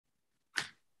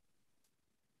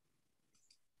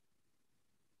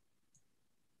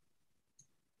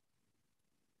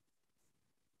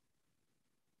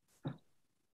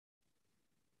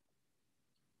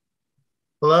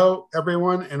Hello,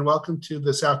 everyone, and welcome to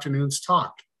this afternoon's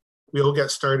talk. We'll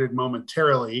get started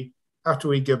momentarily after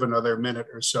we give another minute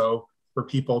or so for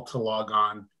people to log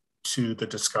on to the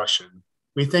discussion.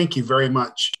 We thank you very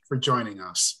much for joining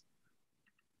us.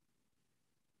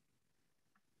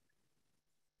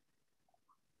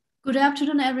 Good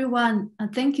afternoon, everyone.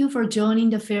 Thank you for joining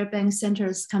the Fairbanks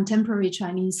Center's Contemporary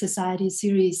Chinese Society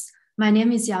series. My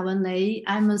name is Yawen Lei.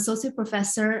 I'm an associate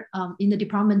professor in the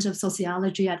Department of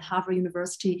Sociology at Harvard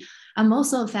University. I'm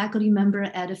also a faculty member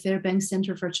at the Fairbanks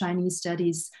Center for Chinese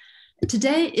Studies.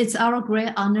 Today, it's our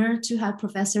great honor to have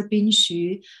Professor Bin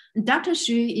Xu. Dr.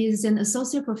 Xu is an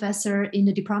associate professor in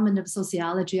the Department of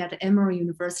Sociology at Emory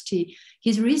University.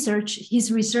 His research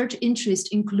interests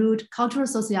include cultural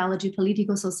sociology,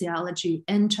 political sociology,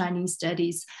 and Chinese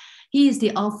studies. He is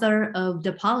the author of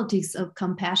The Politics of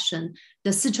Compassion,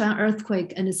 The Sichuan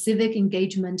Earthquake and the Civic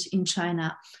Engagement in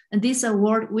China. And this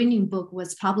award-winning book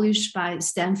was published by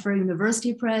Stanford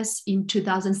University Press in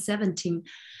 2017.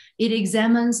 It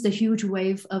examines the huge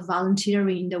wave of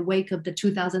volunteering in the wake of the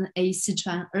 2008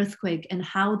 Sichuan earthquake and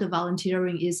how the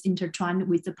volunteering is intertwined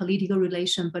with the political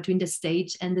relation between the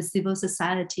state and the civil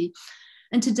society.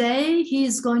 And today he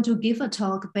is going to give a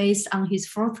talk based on his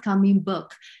forthcoming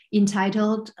book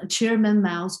entitled Chairman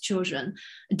Mao's Children,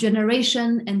 A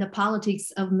Generation and the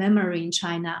Politics of Memory in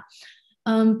China.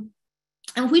 And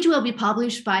which will be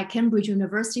published by Cambridge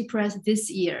University Press this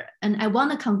year. And I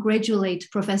want to congratulate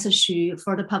Professor Xu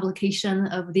for the publication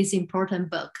of this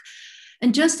important book.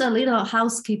 And just a little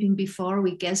housekeeping before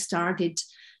we get started.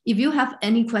 If you have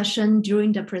any question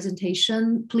during the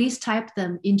presentation, please type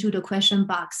them into the question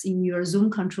box in your Zoom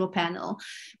control panel.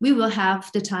 We will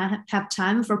have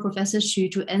time for Professor Xu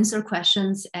to answer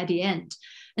questions at the end.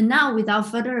 And now,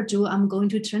 without further ado, I'm going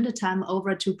to turn the time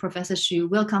over to Professor Xu.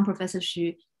 Welcome, Professor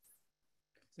Xu.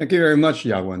 Thank you very much,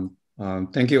 Yawen.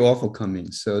 Thank you all for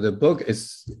coming. So the book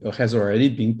has already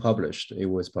been published. It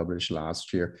was published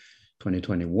last year,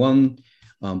 2021,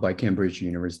 by Cambridge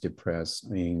University Press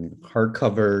in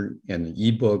hardcover and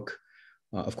ebook.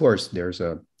 Of course, there's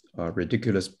a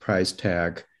ridiculous price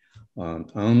tag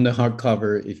on the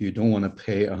hardcover. If you don't want to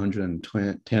pay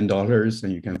 $110,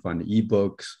 then you can find the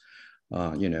ebooks,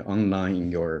 online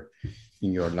in your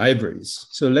libraries.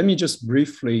 So let me just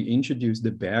briefly introduce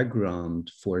the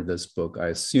background for this book. I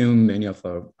assume many of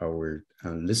our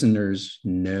listeners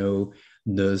know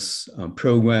this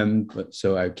program, but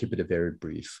so I'll keep it very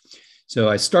brief. So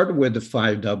I start with the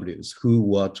 5 W's: who,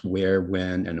 what, where,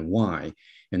 when, and why.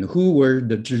 And who were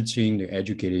the Zhiqing, the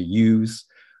educated youth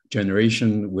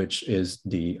generation, which is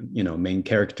the main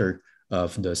character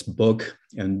of this book.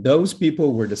 And those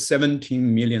people were the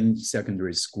 17 million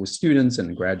secondary school students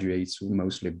and graduates who were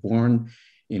mostly born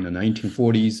in the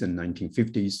 1940s and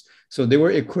 1950s. So they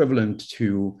were equivalent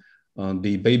to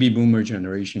the baby boomer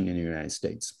generation in the United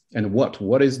States. And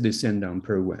what is the Send-Down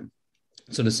program?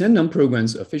 So the Send-Down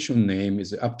program's official name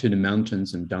is Up to the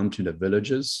Mountains and Down to the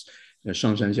Villages,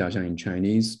 上山下乡 in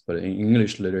Chinese, but in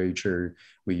English literature,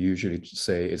 we usually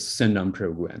say it's Send-Down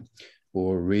program,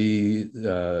 or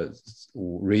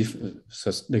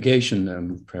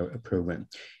resuscitation program.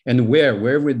 And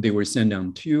wherever they were sent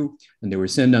down to, and they were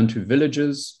sent down to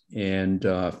villages and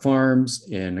farms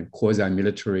and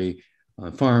quasi-military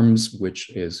farms, which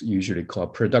is usually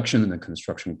called production and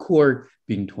construction corps,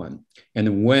 Bingtuan.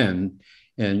 And when,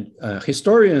 and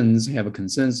historians have a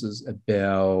consensus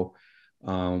about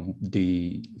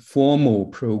the formal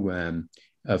program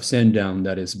of send-down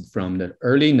that is from the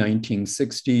early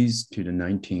 1960s to the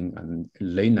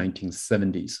late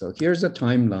 1970s. So here's a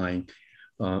timeline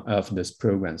of this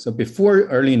program. So before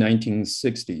early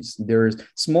 1960s, there's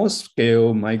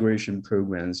small-scale migration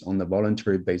programs on the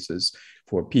voluntary basis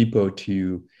for people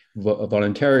to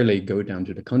voluntarily go down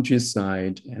to the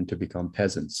countryside and to become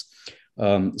peasants.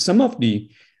 Some of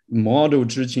the model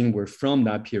Zhiqing were from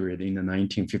that period in the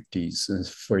 1950s.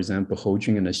 For example,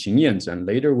 Houjun and the Xingyan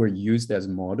later were used as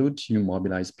model to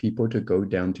mobilize people to go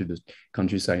down to the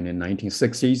countryside in the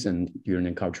 1960s and during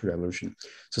the Cultural Revolution.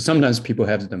 So sometimes people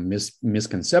have the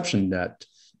misconception that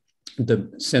the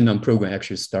Send-Down program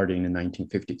actually started in the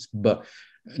 1950s, but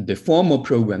the formal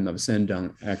program of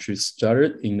Send-Down actually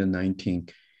started in the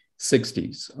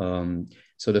 1960s.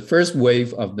 So the first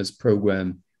wave of this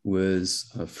program was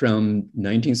from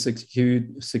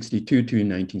 1962 to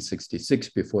 1966,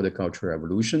 before the Cultural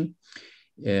Revolution.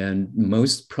 And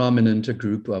most prominent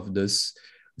group of this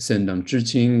Send-Down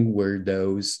Zhiqing were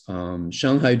those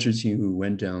Shanghai Zhiqing who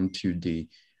went down to the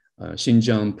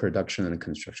Xinjiang Production and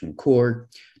Construction Corps.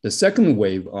 The second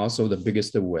wave, also the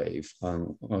biggest wave,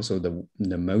 also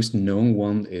the most known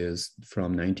one is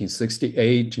from 1968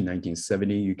 to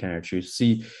 1970. You can actually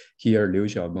see here Liu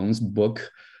Xiaobeng's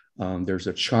book. There's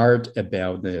a chart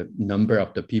about the number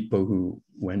of the people who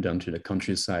went down to the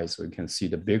countryside. So you can see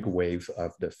the big wave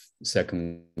of the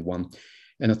second one.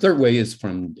 And the third wave is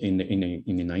from in the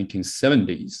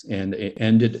 1970s, and it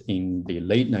ended in the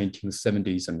late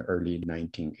 1970s and early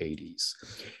 1980s.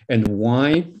 And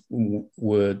why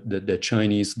would the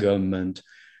Chinese government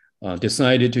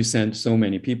decided to send so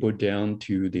many people down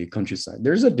to the countryside?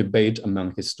 There's a debate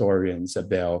among historians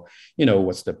about,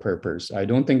 what's the purpose. I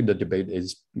don't think the debate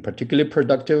is particularly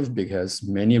productive because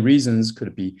many reasons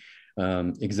could be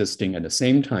existing at the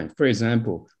same time. For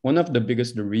example, one of the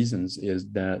biggest reasons is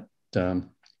that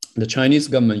the Chinese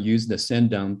government used the send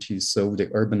down to solve the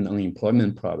urban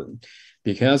unemployment problem.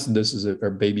 Because this is a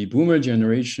baby boomer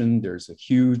generation, there's a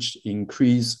huge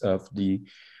increase of the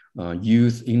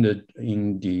youth in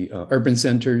the urban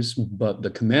centers, but the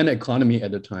command economy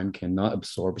at the time cannot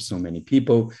absorb so many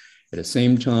people at the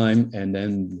same time. And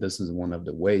then this is one of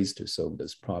the ways to solve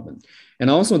this problem. And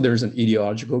also there's an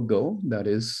ideological goal that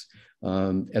is,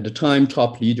 at the time,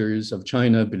 top leaders of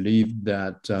China believed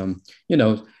that,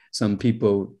 some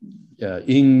people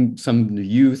some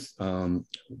youth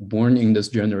born in this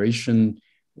generation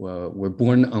were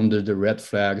born under the red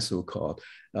flag, so-called.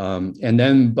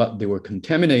 But they were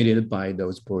contaminated by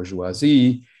those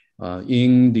bourgeoisie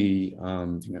in the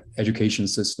education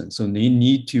system. So they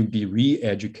need to be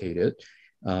re-educated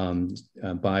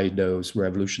by those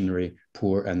revolutionary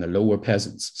poor and the lower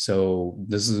peasants. So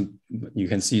this is, you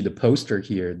can see the poster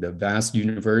here, the vast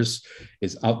universe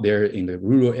is out there in the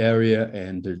rural area,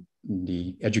 and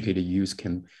the educated youth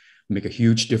can make a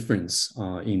huge difference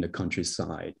in the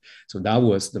countryside. So that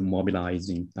was the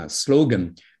mobilizing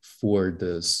slogan for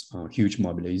this huge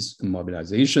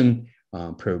mobilization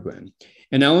program.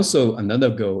 And also another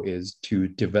goal is to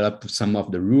develop some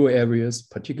of the rural areas,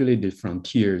 particularly the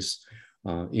frontiers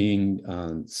in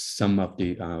some of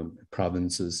the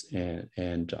provinces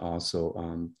and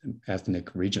also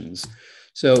ethnic regions.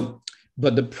 So,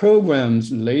 but the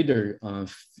programs later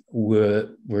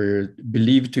were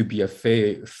believed to be a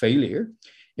failure.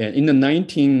 And in the late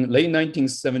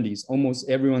 1970s, almost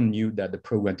everyone knew that the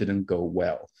program didn't go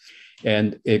well.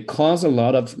 And it caused a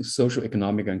lot of social,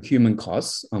 economic, and human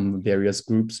costs on various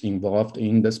groups involved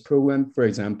in this program. For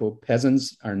example,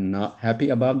 peasants are not happy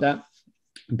about that,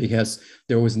 because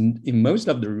there was, in most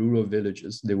of the rural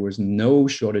villages, there was no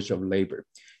shortage of labor.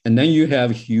 And then you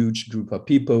have a huge group of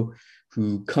people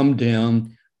who come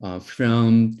down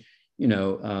from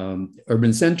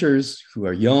urban centers, who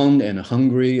are young and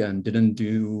hungry and didn't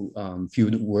do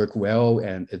field work well.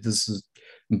 And this is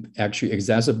actually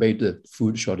exacerbate the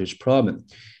food shortage problem.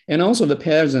 And also the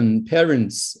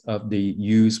parents of the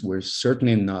youth were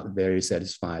certainly not very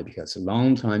satisfied, because a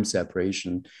long time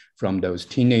separation from those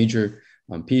teenager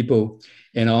people.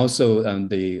 And also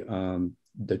the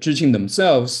Zhiqing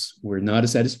themselves were not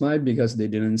satisfied because they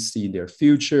didn't see their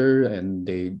future, and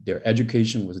their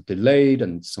education was delayed,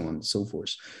 and so on and so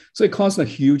forth. So it caused a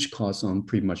huge cost on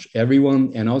pretty much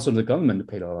everyone. And also the government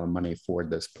paid a lot of money for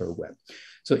this program.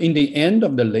 So in the end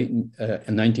of the late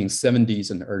 1970s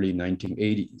and early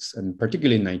 1980s, and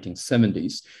particularly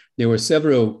 1970s, there were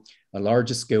several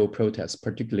large-scale protests,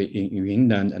 particularly in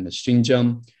Yunnan and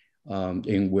Xinjiang,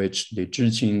 in which the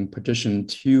Zhiqing petitioned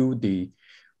to the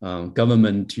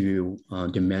government to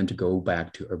demand to go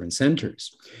back to urban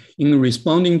centers. In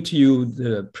responding to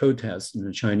the protests,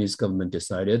 the Chinese government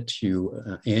decided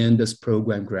to end this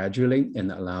program gradually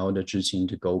and allow the Zhiqing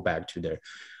to go back to their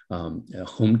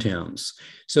hometowns.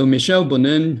 So Michel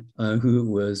Bonin, who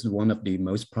was one of the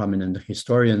most prominent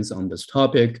historians on this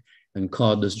topic, and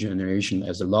called this generation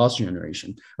as a lost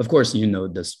generation. Of course,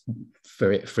 this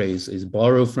phrase is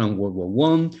borrowed from World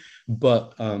War I,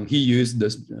 but he used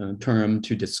this term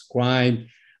to describe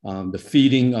the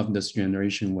feeling of this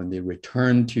generation when they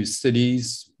returned to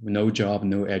cities, no job,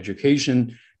 no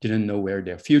education, didn't know where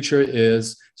their future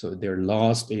is, so they're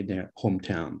lost in their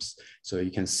hometowns. So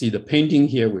you can see the painting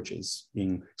here, which is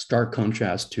in stark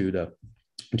contrast to the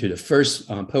first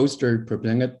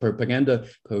propaganda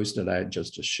post that I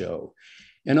just showed.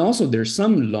 And also there's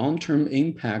some long-term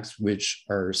impacts which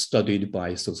are studied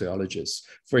by sociologists.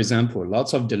 For example,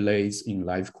 lots of delays in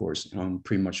life course on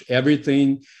pretty much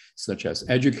everything, such as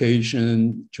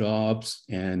education, jobs,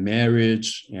 and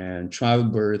marriage, and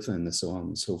childbirth, and so on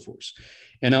and so forth.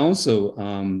 And also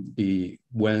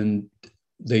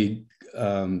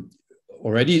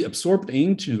already absorbed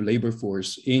into labor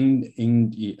force in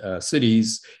the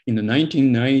cities in the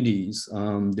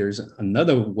 1990s. There's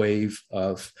another wave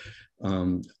of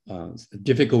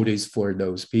difficulties for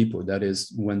those people. That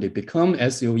is when they become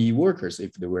SOE workers,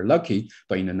 if they were lucky.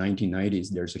 But in the 1990s,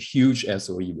 there's a huge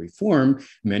SOE reform.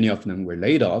 Many of them were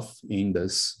laid off in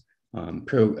this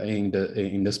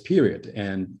in this period,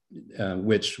 and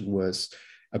which was,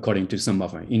 according to some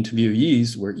of our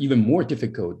interviewees, were even more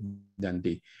difficult than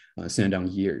the Sandown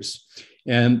years.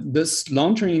 And this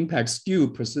long-term impact still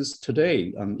persists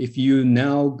today. If you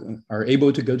now are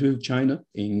able to go to China,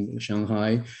 in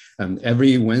Shanghai,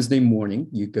 every Wednesday morning,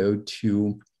 you go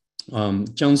to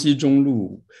Jiangxi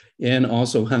Zhonglu and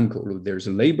also Hankou. There's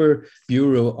a labor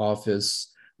bureau office,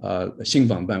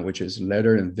 Xingfangban, which is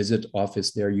letter and visit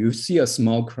office there. You see a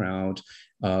small crowd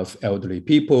of elderly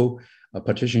people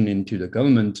petitioning to the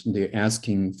government. They're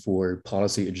asking for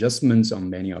policy adjustments on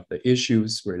many of the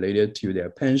issues related to their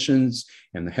pensions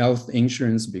and health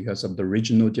insurance because of the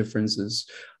regional differences.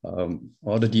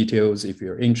 All the details, if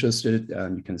you're interested,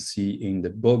 you can see in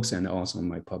the books and also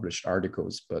my published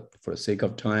articles, but for the sake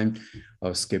of time,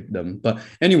 I'll skip them. But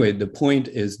anyway, the point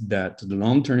is that the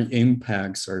long-term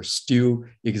impacts are still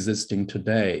existing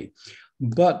today.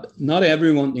 But not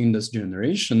everyone in this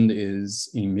generation is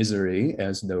in misery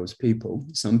as those people.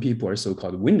 Some people are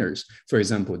so-called winners. For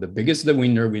example, the biggest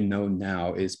winner we know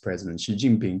now is President Xi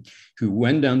Jinping, who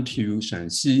went down to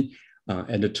Shanxi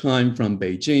at the time from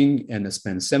Beijing and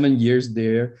spent 7 years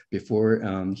there before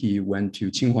he went to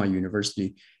Tsinghua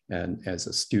University and as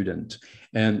a student.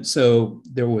 And so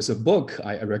there was a book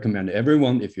I recommend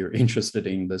everyone if you're interested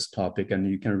in this topic, and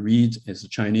you can read. It's a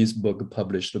Chinese book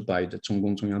published by the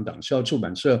Zhonggong Zhongyang Dangxiao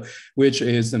Choubanshe, which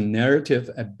is a narrative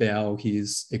about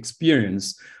his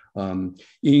experience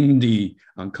in the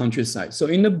countryside. So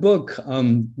in the book,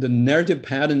 the narrative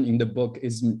pattern in the book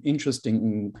is an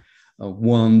interesting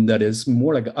one that is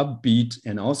more like an upbeat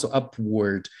and also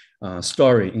upward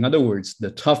story. In other words,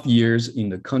 the tough years in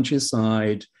the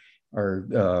countryside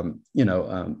are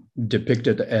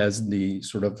depicted as the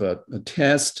sort of a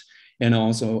test and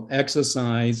also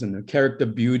exercise and a character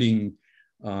building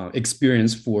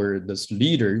experience for this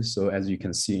leader. So as you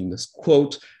can see in this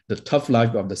quote, the tough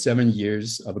life of the 7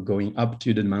 years of going up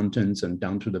to the mountains and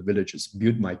down to the villages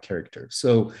built my character.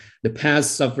 So the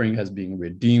past suffering has been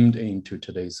redeemed into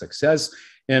today's success.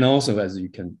 And also, as you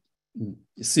can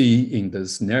see in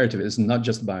this narrative, it's not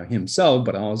just about himself,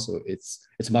 but also it's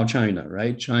about China,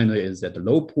 right? China is at the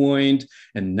low point,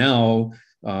 and now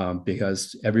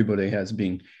because everybody has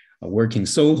been working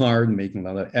so hard, making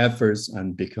a lot of efforts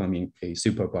and becoming a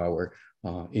superpower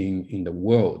in the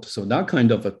world. So that kind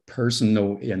of a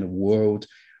personal and world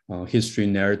history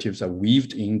narratives are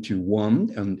weaved into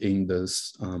one, and in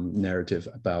this narrative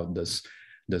about this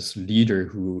leader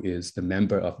who is the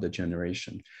member of the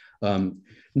generation.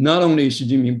 Not only Xi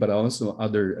Jinping, but also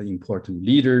other important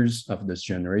leaders of this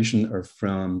generation are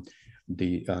from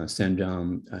the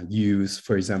Sandown youth.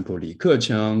 For example, Li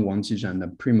Keqiang, Wang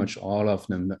Qishan, pretty much all of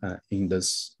them in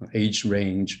this age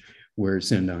range were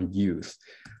Sandown youth.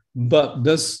 But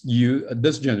this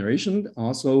generation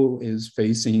also is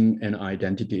facing an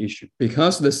identity issue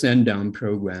because the Sandown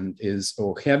program is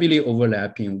heavily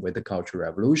overlapping with the Cultural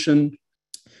Revolution.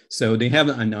 So they have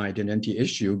an identity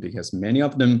issue because many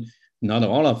of them, not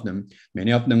all of them,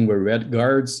 many of them were Red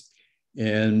Guards.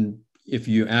 And if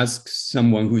you ask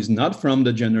someone who is not from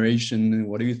the generation,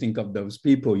 what do you think of those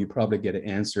people? You probably get an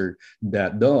answer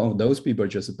that those people are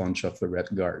just a bunch of the Red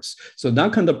Guards. So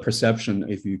that kind of perception,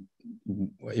 if you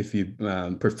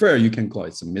prefer, you can call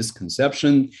it a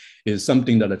misconception, is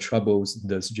something that troubles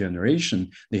this generation.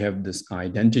 They have this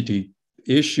identity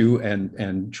issue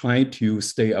and try to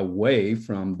stay away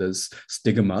from this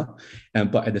stigma.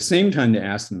 But at the same time, they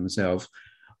ask themselves,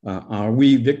 are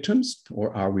we victims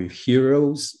or are we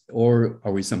heroes or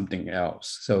are we something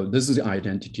else? So this is the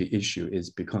identity issue is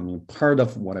becoming part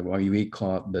of what we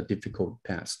call the difficult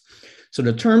past. So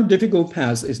the term difficult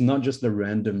past is not just a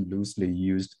random loosely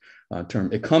used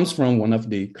term. It comes from one of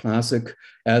the classic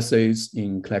essays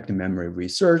in collective memory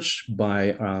research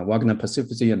by Wagner,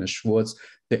 Pacifici, and Schwartz.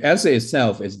 The essay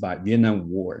itself is by Vietnam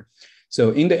War.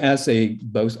 So in the essay,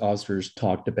 both authors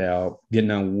talked about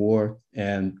Vietnam War,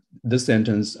 and this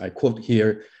sentence, I quote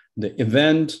here, the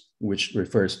event, which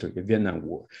refers to the Vietnam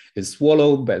War, is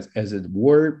swallowed as it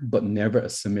were, but never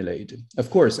assimilated. Of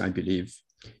course, I believe,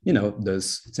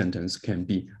 this sentence can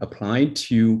be applied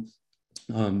to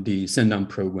the send-down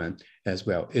program as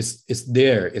well. It's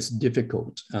there, it's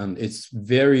difficult, it's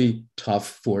very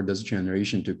tough for this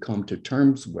generation to come to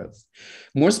terms with.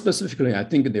 More specifically, I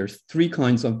think there's three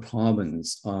kinds of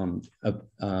problems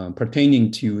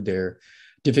pertaining to their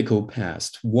difficult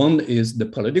past. One is the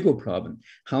political problem,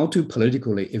 how to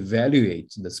politically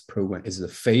evaluate this program. Is it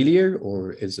a failure,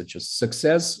 or is it just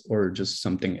success, or just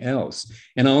something else?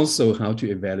 And also how to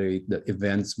evaluate the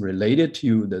events related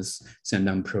to this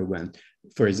send-down program,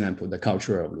 for example, the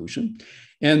Cultural Revolution.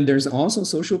 And there's also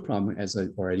social problem, as I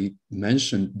already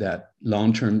mentioned, that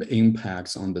long-term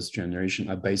impacts on this generation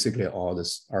are basically all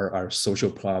this are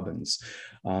social problems.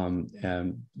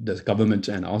 And the government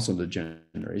and also the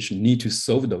generation need to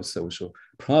solve those social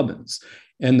problems.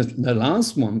 And the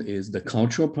last one is the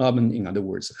cultural problem. In other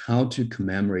words, how to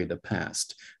commemorate the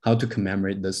past, how to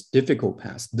commemorate this difficult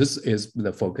past. This is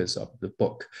the focus of the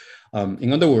book.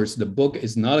 In other words, the book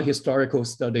is not a historical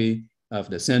study of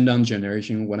the send-down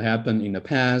generation, what happened in the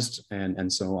past,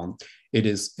 and so on. It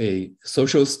is a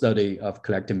social study of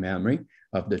collective memory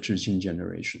of the Zhiqing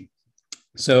generation.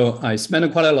 So I spent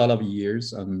quite a lot of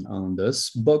years on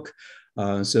this book.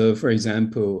 So for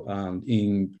example,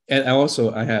 and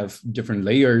also I have different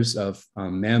layers of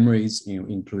memories,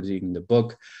 including in the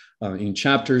book. In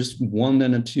chapters 1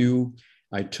 and 2,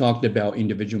 I talked about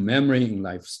individual memory in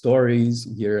life stories.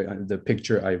 Here, the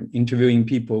picture, I'm interviewing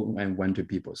people and went to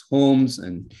people's homes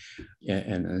and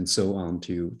so on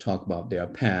to talk about their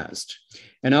past.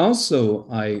 And also,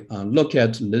 I look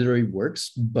at literary works,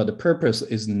 but the purpose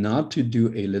is not to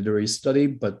do a literary study,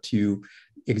 but to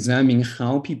examine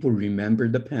how people remember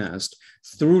the past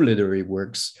through literary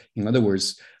works. In other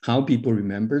words, how people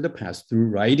remember the past through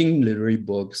writing literary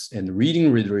books and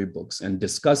reading literary books and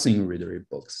discussing literary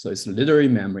books. So it's literary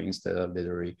memory instead of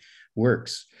literary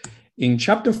works. In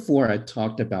chapter 4, I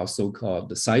talked about so-called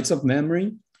the sites of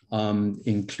memory,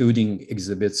 including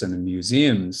exhibits and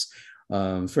museums.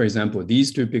 For example,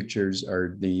 these two pictures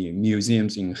are the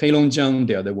museums in Heilongjiang.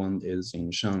 The other one is in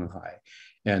Shanghai.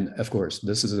 And of course,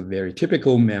 this is a very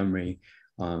typical memory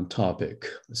topic.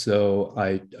 So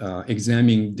I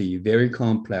examined the very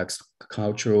complex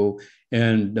cultural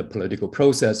and the political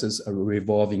processes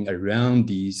revolving around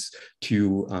these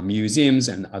two museums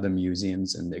and other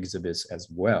museums and exhibits as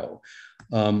well.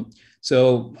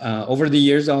 So over the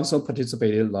years, I also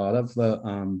participated in a lot of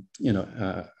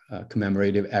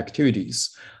commemorative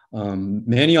activities.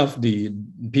 Many of the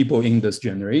people in this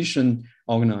generation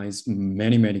organized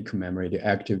many commemorative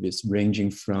activities, ranging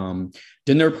from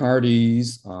dinner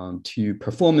parties to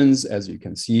performance, as you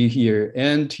can see here,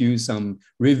 and to some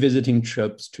revisiting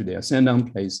trips to their send-down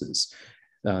places.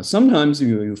 Sometimes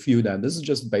you feel that this is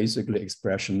just basically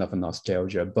expression of a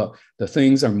nostalgia, but the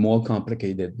things are more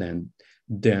complicated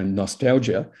than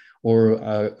nostalgia, or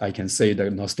I can say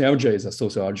that nostalgia is a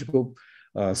sociological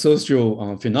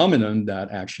social phenomenon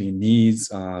that actually needs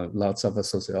lots of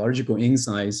sociological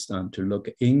insights to look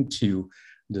into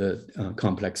the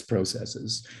complex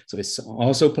processes. So it's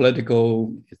also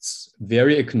political, it's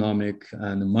very economic,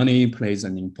 and money plays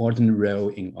an important role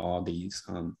in all these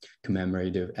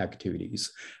commemorative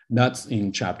activities. That's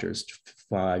in chapters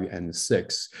 5 and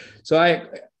 6. So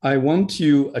I want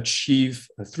to achieve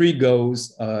 3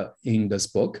 goals in this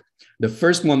book. The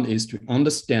first one is to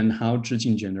understand how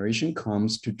Zhiqing generation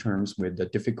comes to terms with the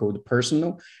difficult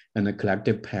personal and the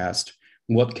collective past,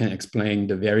 what can explain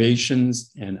the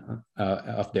variations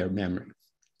of their memory.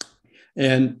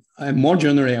 And more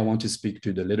generally, I want to speak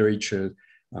to the literature,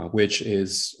 which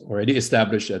is already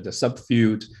established as a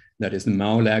subfield, that is the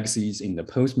Mao legacies in the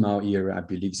post-Mao era. I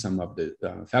believe some of the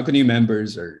faculty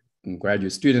members or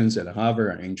graduate students at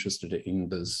Harvard are interested in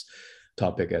this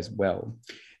topic as well.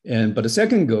 But the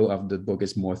second goal of the book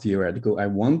is more theoretical. I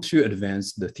want to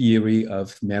advance the theory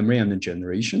of memory and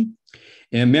generation.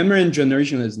 And memory and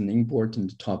generation is an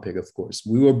important topic, of course.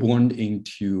 We were born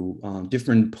into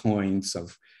different points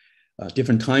of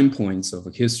different time points of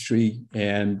history,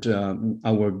 and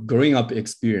our growing up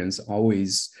experience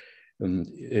always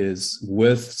is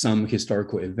with some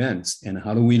historical events. And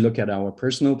how do we look at our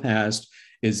personal past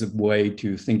is a way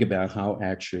to think about how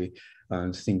actually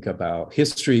think about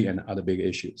history and other big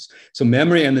issues. So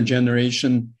memory and the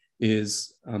generation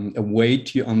is a way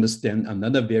to understand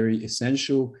another very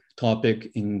essential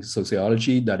topic in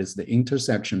sociology, that is the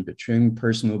intersection between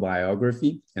personal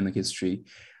biography and history,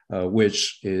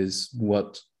 which is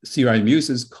what C.R.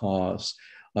 Muses calls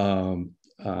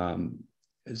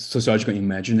sociological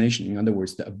imagination. In other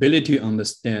words, the ability to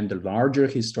understand the larger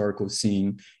historical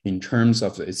scene in terms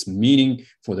of its meaning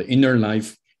for the inner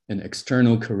life and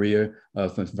external career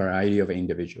of a variety of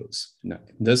individuals. Now,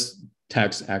 this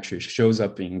text actually shows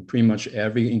up in pretty much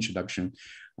every introduction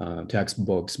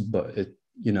textbooks, but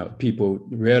people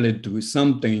rarely do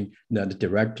something that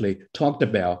directly talked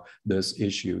about those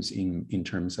issues in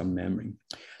terms of memory.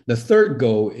 The third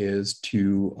goal is to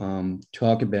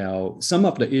talk about some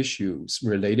of the issues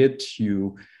related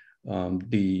to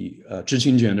the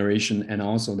Zhiqing generation and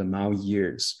also the Mao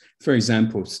years. For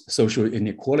example, social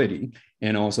inequality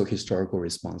and also historical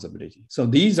responsibility. So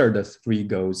these are the three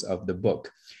goals of the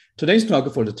book. Today's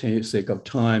talk, for the sake of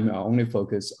time, I'll only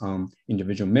focus on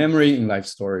individual memory in life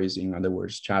stories. In other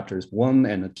words, chapters 1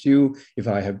 and 2. If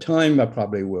I have time, I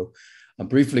probably will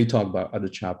briefly talk about other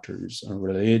chapters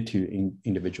related to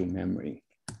individual memory.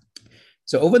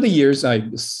 So over the years, I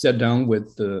sat down with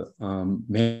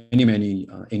many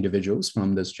individuals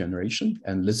from this generation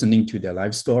and listening to their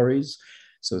life stories.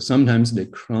 So sometimes they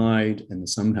cried and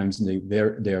sometimes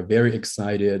they are very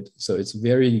excited. So it's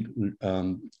very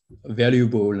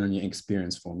valuable learning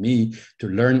experience for me to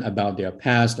learn about their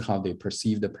past, how they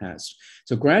perceive the past.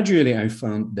 So gradually I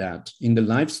found that in the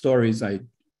life stories I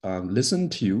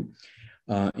listened to,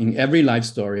 in every life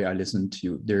story I listened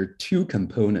to, there are two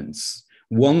components.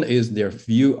 One is their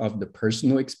view of the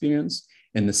personal experience,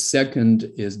 and the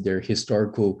second is their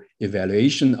historical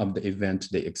evaluation of the event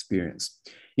they experienced.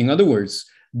 In other words,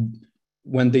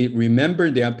 when they remember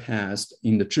their past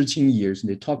in the Zhiqing years,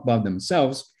 they talk about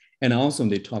themselves, and also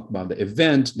they talk about the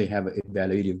event, they have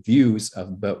evaluative views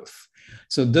of both.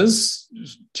 So these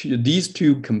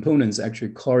two components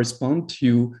actually correspond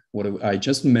to what I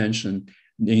just mentioned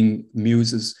in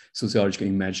Muse's sociological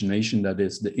imagination, that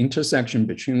is the intersection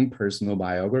between personal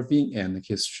biography and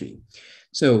history.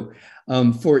 So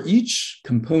for each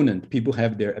component, people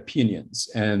have their opinions,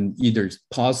 and either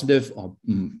positive or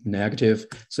negative.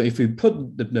 So if you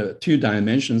put the two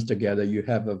dimensions together, you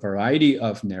have a variety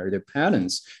of narrative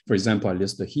patterns. For example, I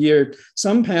listed here,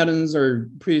 some patterns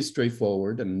are pretty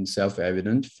straightforward and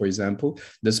self-evident. For example,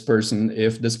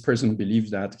 if this person believes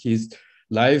that his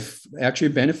life actually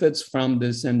benefits from the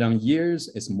Sendang years,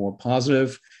 it's more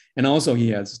positive. And also he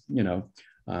has,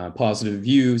 positive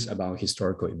views about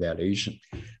historical evaluation.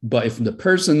 But if the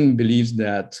person believes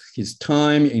that his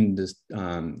time in this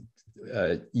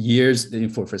years,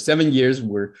 for 7 years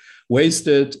were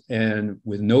wasted and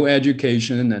with no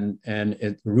education and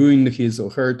it ruined his or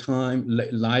her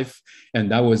life,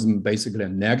 and that was basically a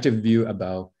negative view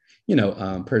about,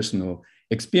 personal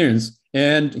experience,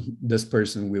 and this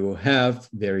person will have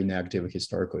very negative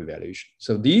historical evaluation.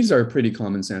 So these are pretty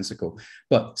commonsensical,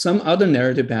 but some other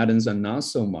narrative patterns are not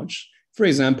so much. For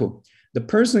example, the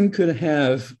person could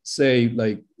have, say,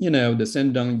 the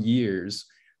Sendang years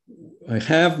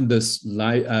have this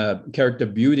character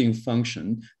building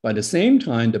function, but at the same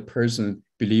time, the person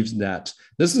believes that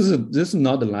this is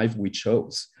not the life we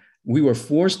chose. We were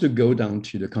forced to go down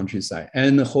to the countryside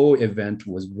and the whole event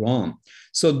was wrong.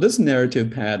 So this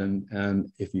narrative pattern, and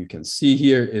if you can see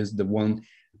here, is the one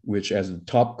which as the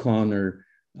top corner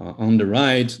on the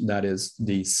right, that is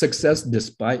the success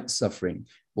despite suffering,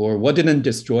 or what didn't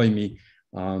destroy me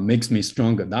makes me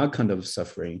stronger, that kind of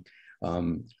suffering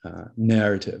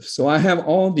narrative. So I have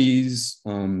all these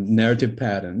narrative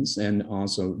patterns and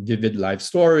also vivid life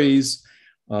stories,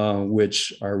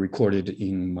 which are recorded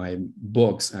in my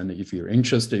books. And if you're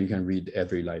interested, you can read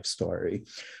every life story.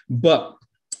 But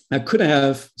I could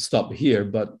have stopped here,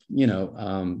 but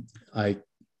I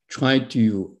tried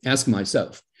to ask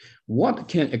myself, what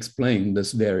can explain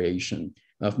this variation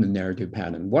of the narrative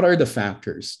pattern? What are the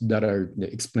factors that are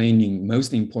the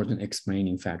most important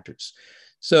explaining factors?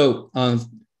 So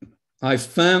I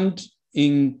found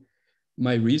in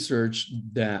my research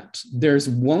that there's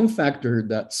one factor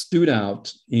that stood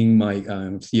out in my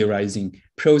theorizing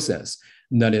process,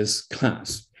 that is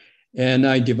class. And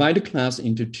I divided class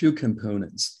into two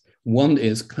components. One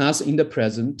is class in the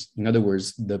present, in other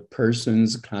words, the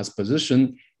person's class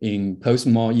position in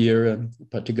post-Mao era,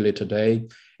 particularly today,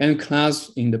 and class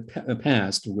in the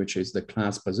past, which is the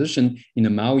class position in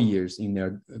the Mao years, in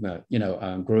their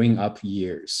growing up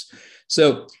years.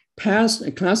 So class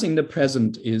in the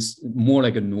present is more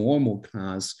like a normal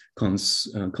class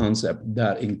concept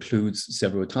that includes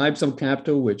several types of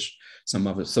capital, which some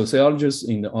of the sociologists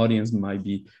in the audience might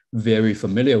be very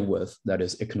familiar with. That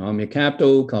is economic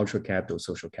capital, cultural capital,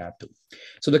 social capital.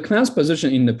 So the class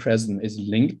position in the present is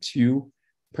linked to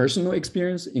personal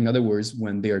experience. In other words,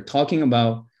 when they are talking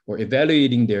about or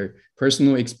evaluating their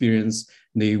personal experience,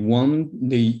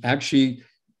 they actually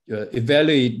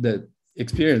evaluate the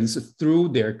experience through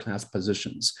their class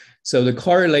positions. So the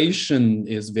correlation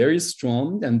is very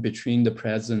strong and between the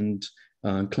present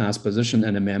class position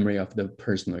and the memory of the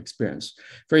personal experience.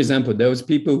 For example, those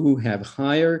people who have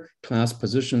higher class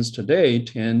positions today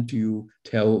tend to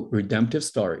tell redemptive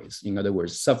stories. In other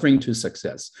words, suffering to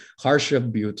success,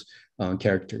 hardship built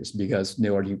characters because they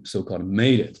already so-called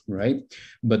made it, right?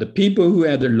 But the people who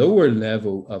at the lower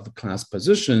level of class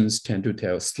positions tend to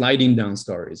tell sliding down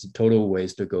stories, total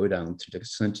ways to go down to the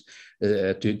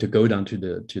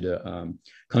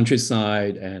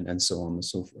countryside and so on and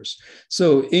so forth.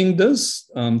 So in this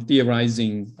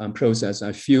theorizing process,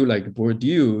 I feel like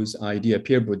Bourdieu's idea,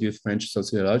 Pierre Bourdieu, French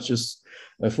sociologist,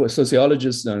 for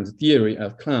sociologists' theory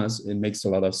of class, it makes a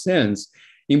lot of sense.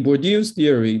 In Bourdieu's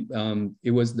theory,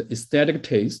 it was the aesthetic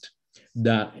taste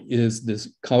that is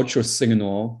this cultural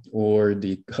signal or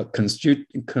the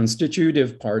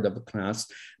constitutive part of a class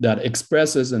that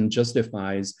expresses and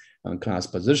justifies class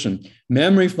position.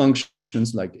 Memory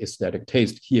functions like aesthetic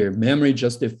taste. Here, memory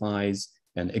justifies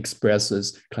and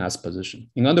expresses class position.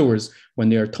 In other words, when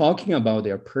they are talking about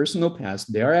their personal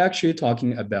past, they are actually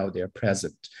talking about their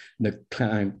present, the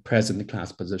present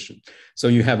class position. So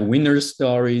you have winner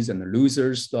stories and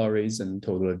loser stories and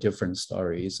totally different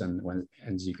stories, and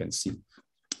as you can see.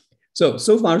 So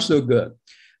far so good.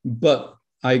 But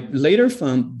I later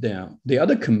found that the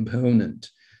other component,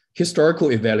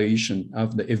 historical evaluation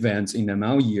of the events in the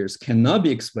Mao years, cannot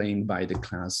be explained by the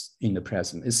class in the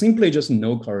present. It's simply just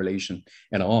no correlation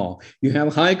at all. You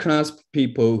have high class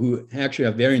people who actually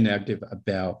are very negative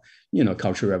about,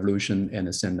 Cultural Revolution and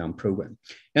the Sandang program.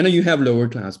 And then you have lower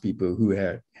class people who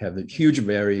have a huge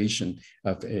variation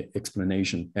of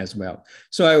explanation as well.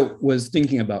 So I was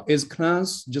thinking about, is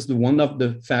class just one of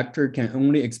the factor can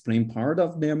only explain part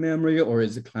of their memory, or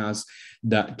is a class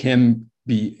that can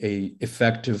be a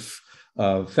effective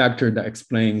factor that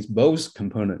explains both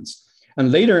components?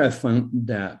 And later I found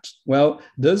that, well,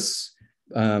 this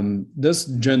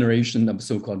generation of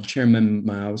so-called Chairman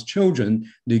Mao's children,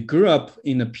 they grew up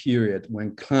in a period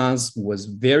when class was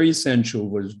very essential,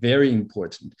 was very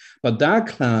important, but that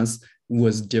class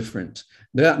was different.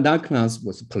 That class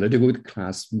was a political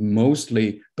class,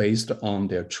 mostly based on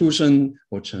their 出身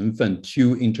or 成分,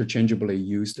 two interchangeably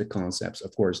used concepts.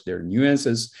 Of course, there are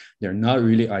nuances. They're not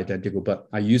really identical, but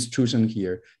I use 出身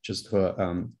here just for,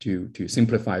 to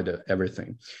simplify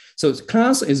everything. So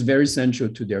class is very central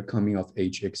to their coming of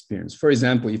age experience. For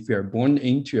example, if you're born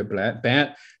into a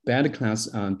bad class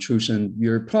出身,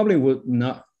 you probably would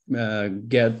not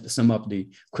get some of the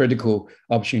critical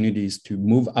opportunities to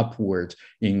move upward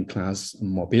in class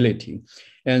mobility.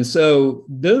 And so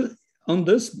on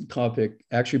this topic,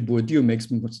 actually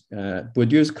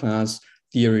Bourdieu's class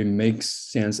theory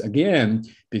makes sense again,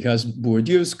 because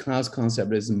Bourdieu's class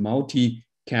concept is a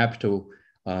multi-capital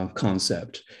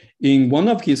concept. In one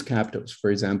of his capitals,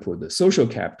 for example, the social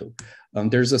capital,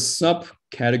 there's a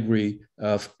subcategory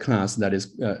of class that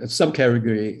is a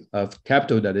subcategory of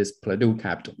capital that is political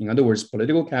capital. In other words,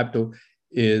 political capital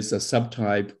is a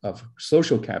subtype of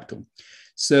social capital.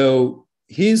 So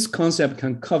his concept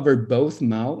can cover both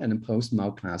Mao and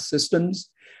post-Mao class systems.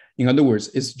 In other words,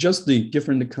 it's just the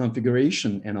different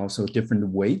configuration and also different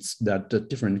weights that the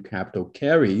different capital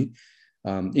carry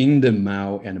in the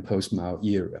Mao and post-Mao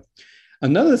era.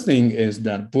 Another thing is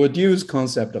that Bourdieu's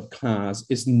concept of class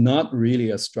is not really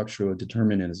a structural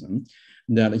determinism,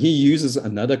 that he uses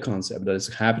another concept that is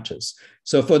habitus.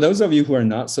 So for those of you who are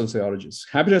not sociologists,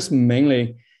 habitus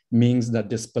mainly means that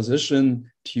disposition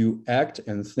to act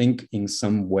and think in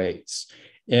some ways.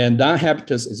 And that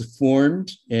habitus is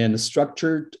formed and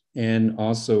structured and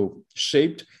also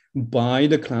shaped by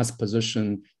the class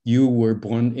position you were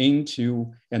born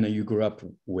into and then you grew up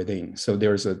within. So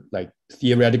there's a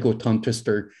theoretical tongue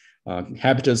twister.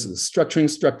 Habitus is structure,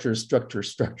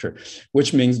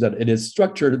 which means that it is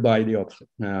structured by the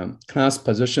class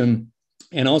position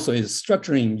and also is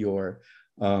structuring your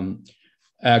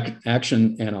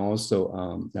action and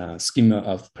also schema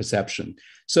of perception.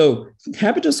 So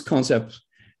habitus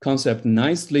concept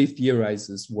nicely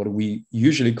theorizes what we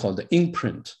usually call the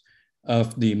imprint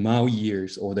of the Mao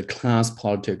years or the class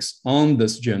politics on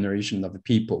this generation of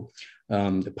people,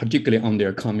 particularly on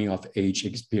their coming of age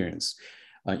experience.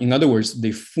 In other words,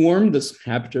 they form this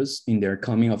habitus in their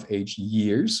coming of age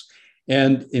years,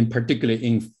 and in particular,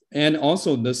 and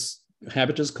also this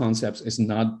habitus concept is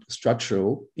not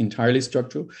entirely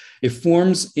structural. It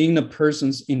forms in a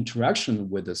person's interaction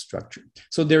with the structure.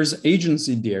 So there's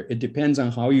agency there. It depends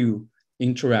on how you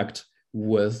interact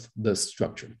with the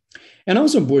structure. And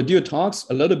also Bourdieu talks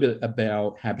a little bit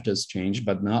about habitus change,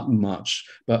 but not much,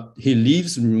 but he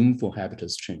leaves room for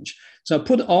habitus change. So I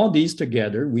put all these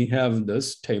together. We have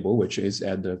this table, which is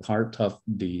at the heart of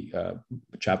the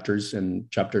chapters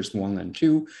 1 and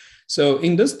 2. So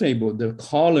in this table, the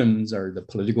columns are the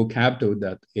political capital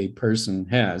that a person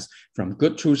has, from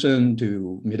good Chusen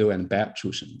to middle and bad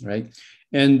Chusen, right?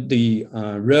 And the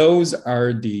rows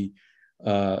are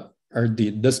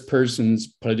this person's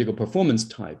political performance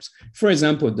types. For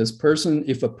example,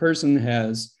 if a person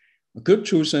has a good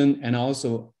Chusen and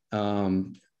also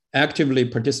actively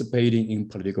participating in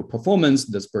political performance,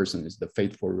 this person is the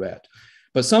faithful red.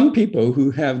 But some people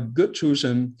who have good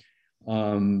Chusen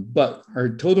but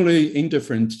are totally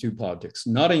indifferent to politics,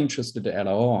 not interested at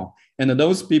all. And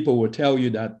those people will tell you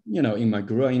that, in my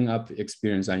growing up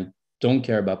experience, I don't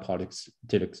care about politics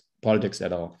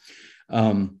at all.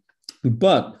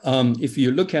 But if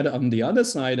you look at it on the other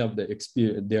side of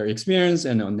their experience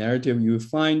and a narrative, you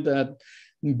find that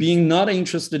being not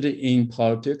interested in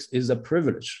politics is a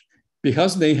privilege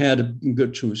because they had a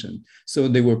good Chusen. So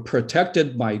they were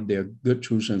protected by their good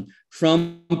Chusen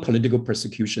from political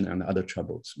persecution and other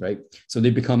troubles, right? So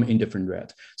they become indifferent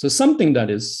red. So something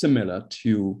that is similar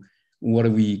to what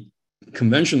we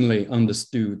conventionally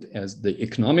understood as the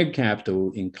economic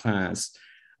capital in class.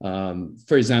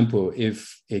 For example,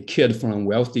 if a kid from a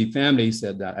wealthy family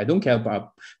said that I don't care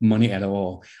about money at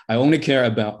all, I only care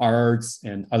about arts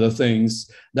and other things,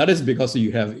 that is because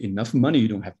you have enough money, you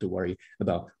don't have to worry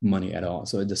about money at all.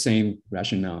 So it's the same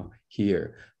rationale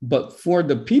here. But for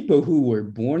the people who were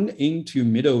born into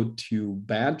middle to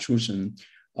bad Chusen,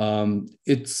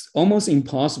 it's almost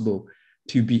impossible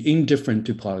to be indifferent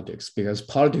to politics because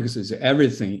politics is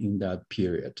everything in that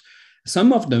period.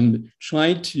 Some of them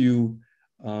try to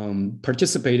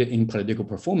participated in political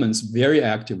performance very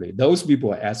actively. Those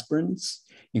people are aspirants.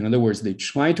 In other words, they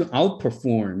try to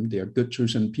outperform their good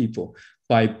Chusen people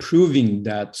by proving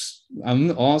that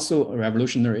I'm also a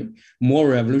revolutionary, more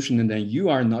revolutionary than you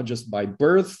are, not just by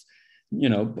birth,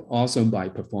 also by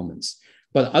performance.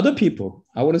 But other people,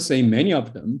 I want to say many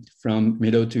of them from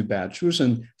middle to bad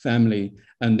Chusen family,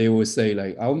 and they will say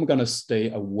like, I'm going to stay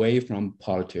away from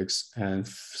politics and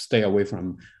stay away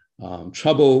from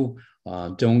trouble.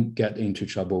 Don't get into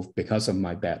trouble because of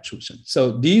my bad Chusen.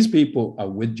 So these people are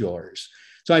withdrawers.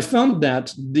 So I found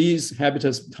that these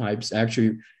habitus types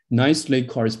actually nicely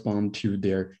correspond to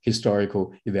their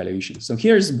historical evaluation. So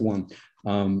here's one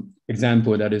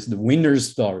example, that is the winner's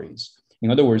stories.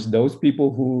 In other words, those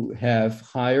people who have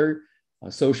higher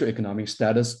socioeconomic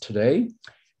status today,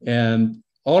 and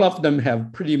all of them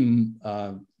have pretty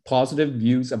positive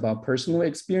views about personal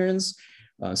experience.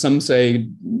 Some say,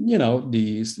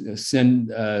 the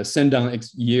Sendang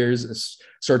years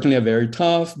certainly are very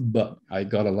tough, but I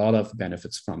got a lot of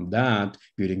benefits from that,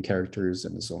 building characters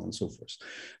and so on and so forth.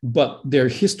 But their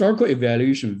historical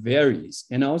evaluation varies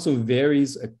and also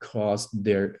varies across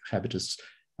their habitus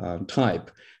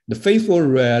type. The faithful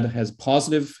red has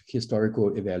positive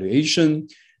historical evaluation.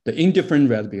 The indifferent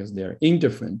red, because they're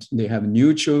indifferent, they have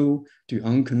neutral to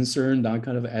unconcerned, that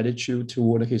kind of attitude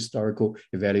toward historical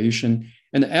evaluation.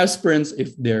 And the aspirants,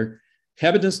 if their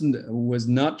habitus was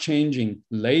not changing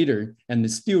later and they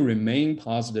still remain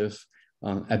positive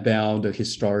about the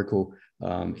historical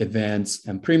events,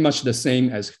 and pretty much the same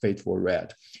as faithful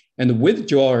red. And the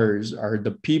withdrawers are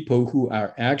the people who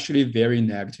are actually very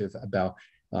negative about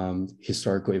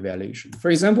historical evaluation.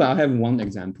 For example, I have one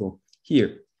example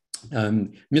here.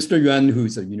 Mr. Yuan,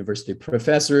 who's a university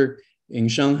professor in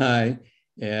Shanghai,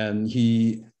 and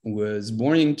he was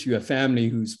born into a family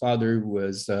whose father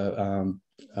was an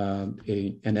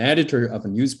editor of a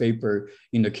newspaper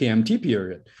in the KMT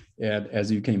period. And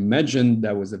as you can imagine,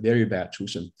 that was a very bad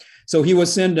Chusen. So he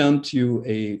was sent down to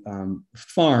a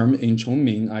farm in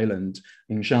Chongming Island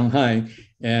in Shanghai,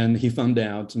 and he found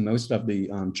out most of the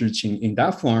Zhiqing in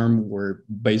that farm were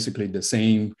basically the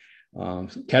same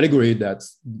category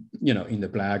that's, in the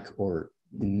black or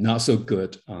not so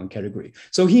good category.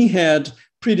 So he had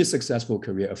pretty successful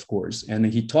career, of course. And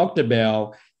he talked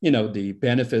about, the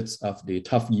benefits of the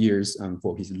tough years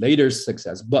for his later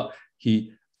success. But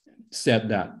he said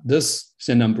that this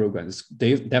Sendang program is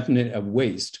definitely a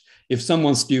waste. If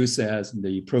someone still says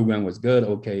the program was good,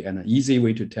 okay, and an easy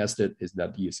way to test it is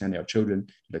that you send your children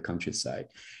to the countryside.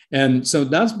 And so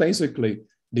that's basically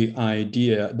the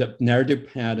idea, the narrative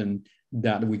pattern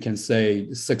that we can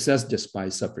say success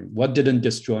despite suffering. What didn't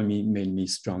destroy me made me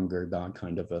stronger, that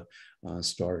kind of a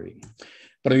story.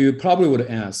 But you probably would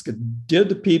ask, did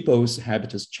the people's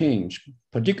habitus change,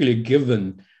 particularly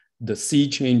given the sea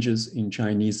changes in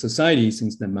Chinese society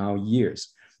since the Mao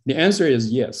years? The answer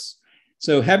is yes.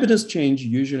 So habitus change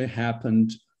usually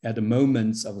happened at the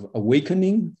moments of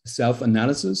awakening,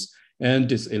 self-analysis, and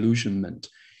disillusionment.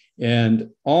 And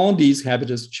all these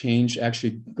habitus change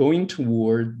actually going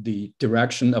toward the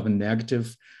direction of a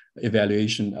negative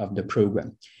evaluation of the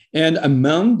program. And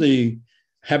among the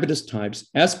habitus types,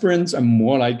 aspirants are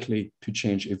more likely to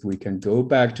change. If we can go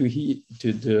back to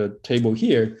the table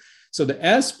here. So the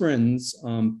aspirants'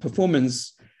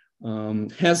 performance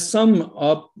has some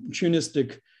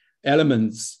opportunistic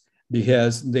elements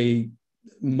because they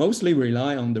mostly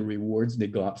rely on the rewards they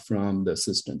got from the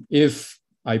system. If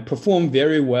I perform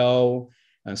very well,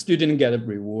 still didn't get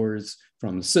rewards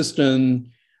from the system,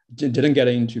 didn't get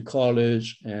into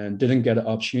college, and didn't get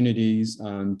opportunities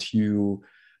to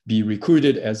be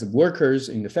recruited as workers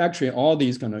in the factory, all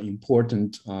these kind of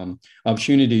important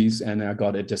opportunities, and I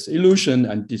got a disillusion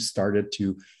and just started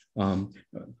to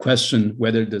question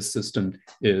whether the system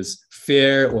is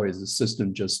fair or is the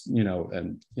system just,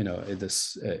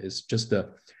 this is just a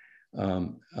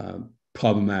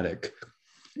problematic.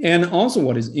 And also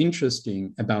what is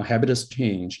interesting about habitus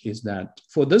change is that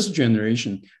for this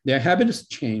generation, their habitus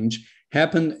change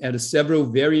happened at several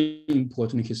very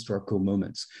important historical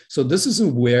moments. So this is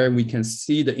where we can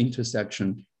see the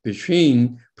intersection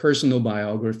between personal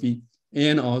biography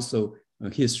and also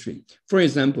history. For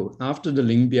example, after the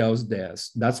Lin Biao's death,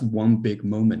 that's one big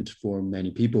moment for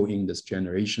many people in this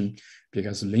generation,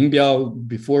 because Lin Biao,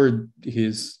 before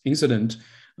his incident,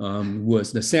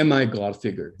 was the semi-god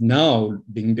figure. Now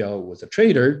Lin Biao was a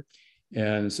traitor.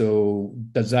 And so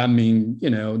does that mean,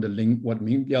 what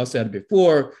Lin Biao said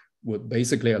before would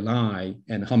basically a lie,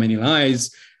 and how many lies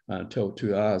told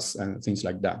to us and things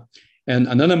like that. And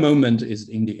another moment is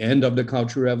in the end of the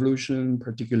Cultural Revolution,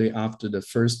 particularly after the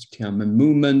first Tiananmen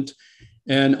movement,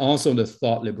 and also the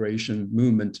thought liberation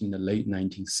movement in the late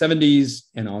 1970s,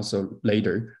 and also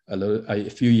later, a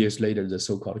few years later, the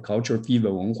so-called cultural fever,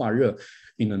 文化热,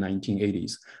 in the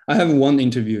 1980s. I have one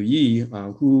interviewee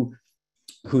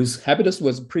whose habitus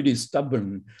was pretty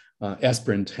stubborn.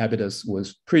 Aspirant habitus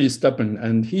was pretty stubborn,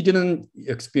 and he didn't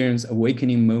experience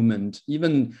awakening moment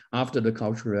even after the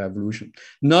Cultural Revolution,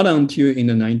 not until in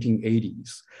the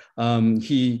 1980s.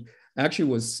 He actually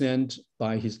was sent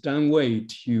by his Danwei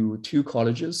to two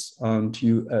colleges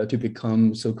to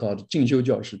become so-called 进修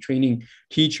教师, training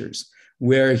teachers,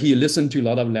 where he listened to a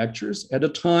lot of lectures. At the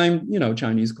time,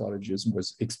 Chinese colleges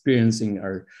was experiencing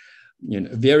a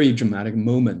very dramatic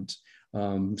moment.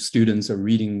 Students are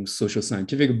reading social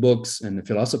scientific books and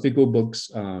philosophical books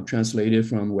translated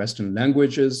from Western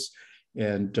languages,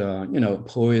 and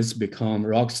poets become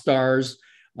rock stars,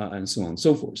 and so on and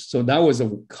so forth. So that was a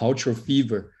cultural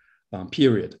fever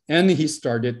period. And he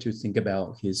started to think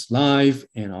about his life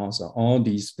and also all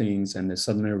these things, and then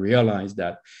suddenly realized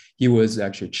that he was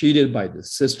actually cheated by the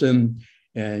system,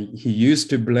 and he used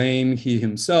to blame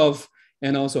himself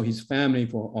and also his family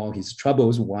for all his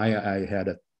troubles. Why I had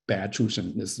a bad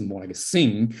tuition, this is more like a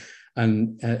sin.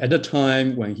 And at the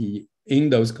time when he in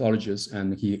those colleges,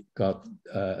 and he got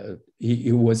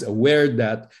he was aware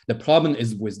that the problem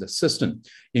is with the system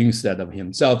instead of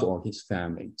himself or his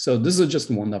family. So this is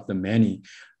just one of the many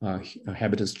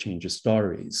habitus change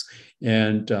stories.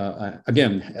 And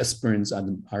again, aspirants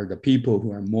are the people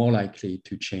who are more likely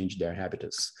to change their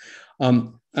habitus.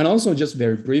 And also, just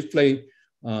very briefly,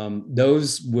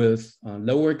 those with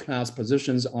lower class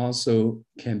positions also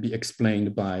can be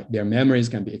explained by their memories,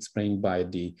 can be explained by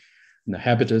the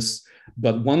habitus.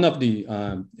 But one of the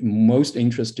most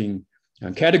interesting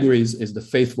categories is the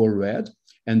faithful red,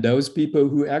 and those people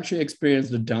who actually experience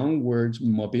the downward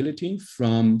mobility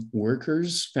from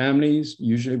workers' families,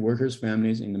 usually workers'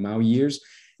 families in the Mao years,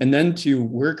 and then to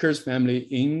workers' family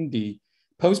in the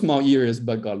post-Mao years,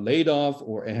 but got laid off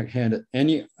or had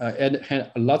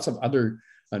lots of other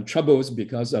troubles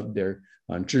because of their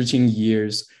Zhiqing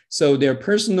years. So their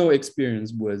personal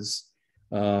experience was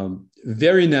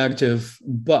very negative,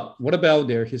 but what about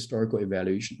their historical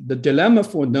evaluation? The dilemma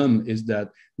for them is that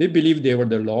they believe they were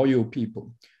the loyal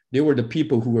people. They were the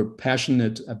people who were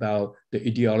passionate about the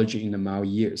ideology in the Mao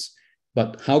years.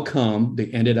 But how come they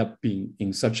ended up being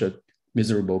in such a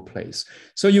miserable place?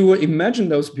 So you would imagine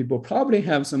those people probably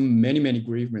have many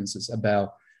grievances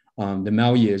about the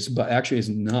Mao years, but actually it's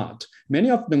not. Many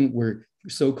of them were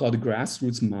so-called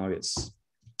grassroots Maoists.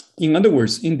 In other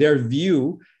words, in their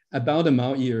view about the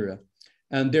Mao era,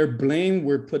 and their blame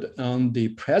were put on the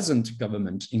present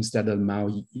government instead of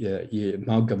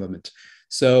Mao government.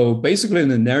 So basically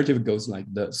the narrative goes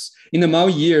like this. In the Mao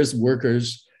years,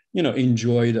 workers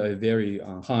enjoyed a very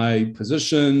high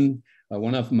position,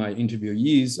 one of my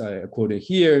interviewees, I quoted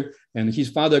here, and his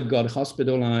father got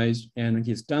hospitalized and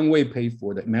his Danwei paid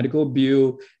for the medical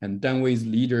bill, and Danwei's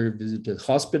leader visited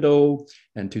hospital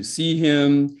and to see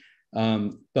him.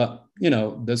 But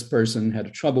this person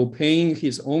had trouble paying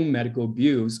his own medical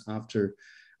bills after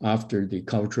the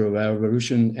Cultural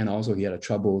Revolution, and also he had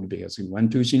trouble because he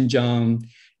went to Xinjiang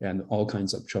and all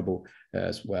kinds of trouble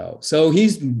as well. So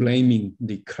he's blaming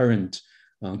the current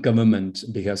government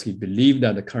because he believed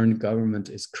that the current government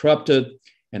is corrupted,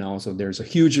 and also there's a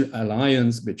huge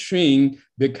alliance between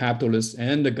big capitalists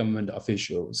and the government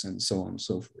officials and so on and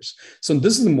so forth. So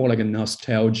this is more like a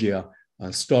nostalgia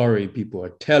story people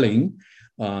are telling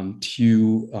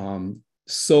to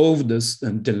solve this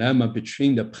dilemma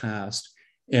between the past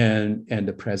and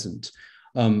the present.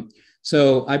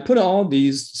 So I put all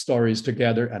these stories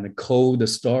together and code the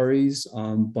stories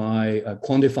by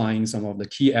quantifying some of the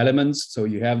key elements. So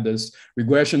you have this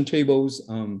regression tables.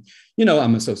 I'm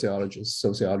a sociologist.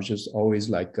 Sociologists always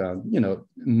like,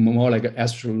 more like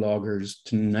astrologers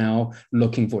to now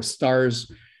looking for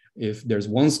stars. If there's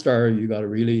one star, you got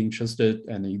really interested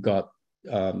and you got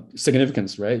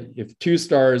significance, right? If 2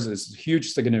 stars is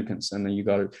huge significance, and then you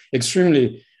got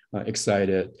extremely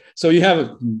excited. So you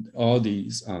have all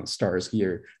these stars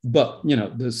here, but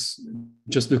this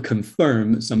just to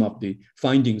confirm some of the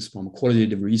findings from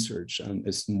qualitative research,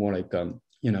 it's more like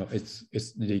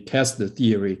it's the test the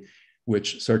theory,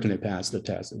 which certainly passed the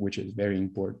test, which is very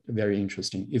important, very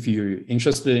interesting. If you're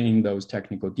interested in those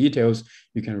technical details,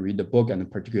 you can read the book and the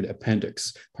particular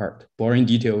appendix part. Boring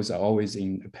details are always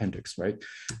in appendix, right?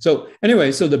 So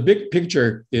anyway, so the big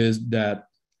picture is that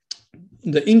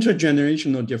the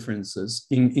intergenerational differences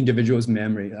in individuals'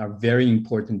 memory are very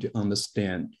important to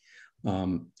understand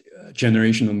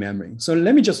generational memory. So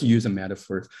let me just use a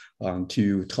metaphor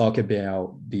to talk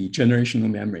about the generational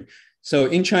memory. So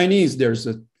in Chinese, there's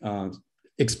a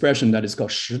expression that is called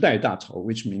时代大潮,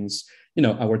 which means,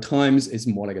 our times is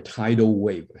more like a tidal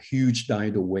wave, a huge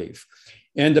tidal wave.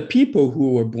 And the people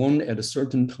who were born at a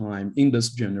certain time in this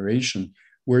generation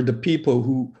were the people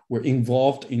who were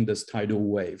involved in this tidal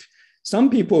wave. Some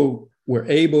people were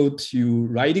able to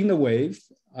ride in the wave.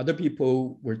 Other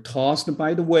people were tossed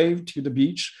by the wave to the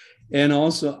beach. And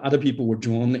also other people were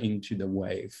drawn into the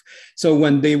wave. So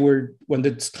when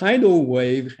the tidal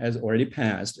wave has already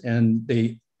passed and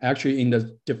they actually in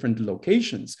the different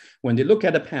locations, when they look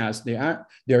at the past,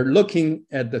 they're looking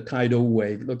at the tidal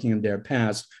wave, looking at their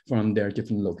past from their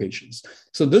different locations.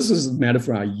 So this is a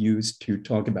metaphor I use to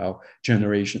talk about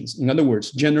generations. In other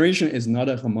words, generation is not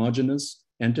a homogeneous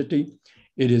entity.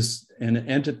 It is an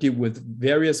entity with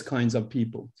various kinds of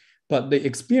people, but they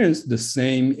experience the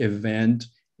same event,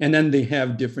 and then they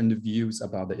have different views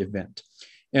about the event.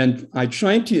 And I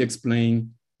try to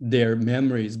explain their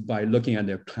memories by looking at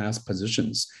their class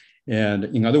positions. And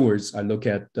in other words, I look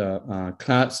at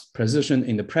class position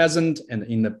in the present and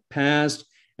in the past.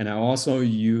 And I also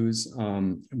use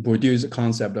Bourdieu's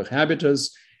concept of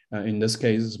habitus. In this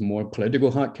case, it's more political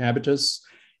habitus.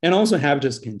 And also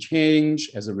habitus can change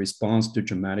as a response to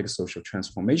dramatic social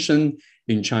transformation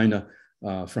in China.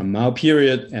 From Mao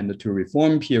period and to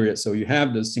reform period. So you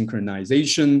have the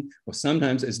synchronization, or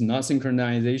sometimes it's not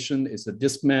synchronization, it's a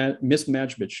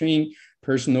mismatch between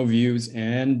personal views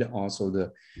and also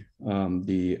the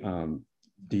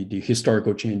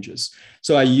historical changes.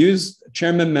 So I use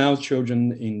Chairman Mao's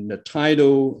children in the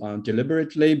title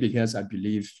deliberately because I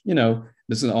believe,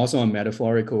 this is also a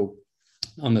metaphorical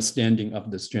understanding of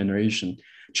this generation.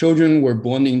 Children were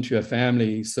born into a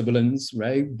family, siblings,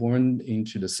 right? Born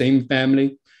into the same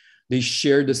family. They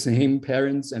share the same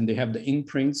parents and they have the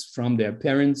imprints from their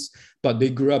parents, but they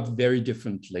grew up very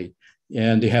differently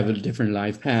and they have a different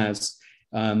life paths.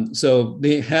 So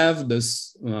they have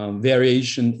this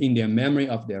variation in their memory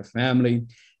of their family.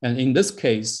 And in this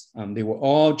case, they were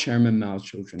all Chairman Mao's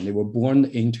children. They were born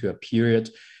into a period.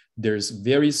 There's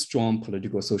very strong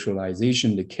political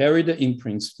socialization. They carry the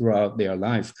imprints throughout their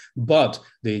life, but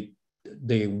they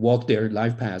walk their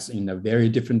life paths in a very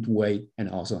different way and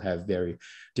also have very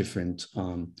different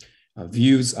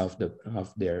views of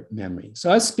their memory. So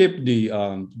I skipped the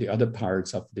other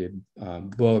parts of the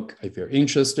book. If you're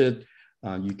interested,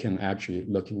 you can actually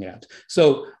looking at.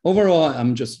 So overall,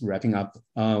 I'm just wrapping up.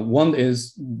 One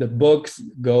is the book's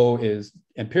goal is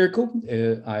empirical.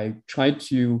 I try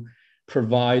to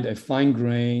provide a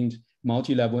fine-grained,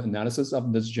 multi-level analysis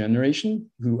of this generation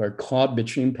who are caught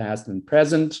between past and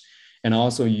present, and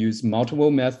also use multiple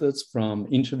methods from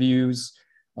interviews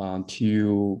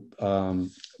to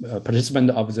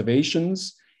participant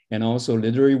observations, and also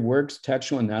literary works,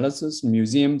 textual analysis,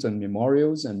 museums and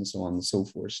memorials, and so on and so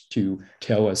forth to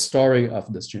tell a story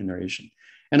of this generation.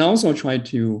 and also try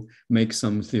to make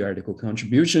some theoretical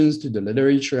contributions to the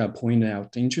literature. I point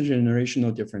out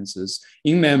intergenerational differences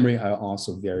in memory are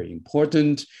also very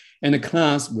important. And the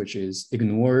class, which is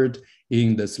ignored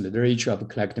in this literature of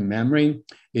collective memory,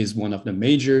 is one of the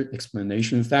major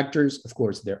explanation factors. Of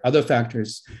course, there are other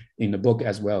factors in the book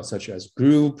as well, such as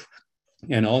group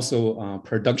and also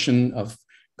production of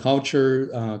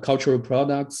cultural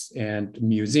products and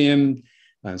museum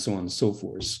and so on and so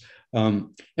forth.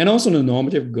 And also the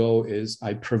normative goal is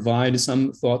I provide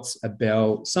some thoughts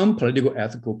about some political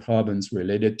ethical problems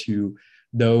related to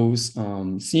those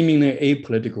seemingly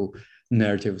apolitical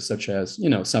narratives, such as,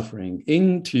 suffering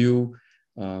into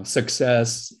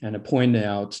success, and point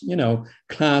out,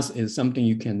 class is something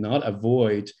you cannot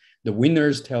avoid. The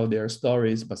winners tell their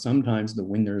stories, but sometimes the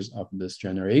winners of this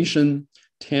generation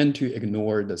tend to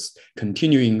ignore this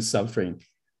continuing suffering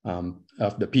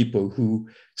of the people who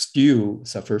still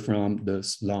suffer from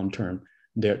this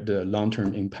the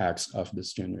long-term impacts of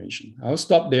this generation. I'll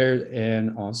stop there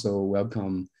and also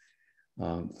welcome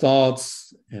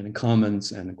thoughts and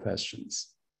comments and questions.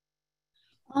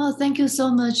 Oh, thank you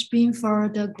so much, Bin, for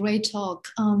the great talk.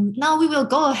 Now we will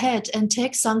go ahead and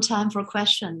take some time for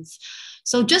questions.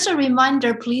 So just a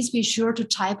reminder, please be sure to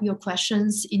type your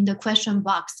questions in the question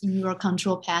box in your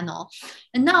control panel.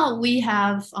 And now we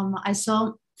have, I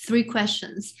saw 3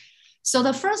 questions. So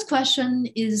the first question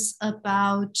is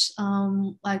about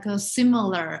like a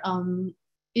similar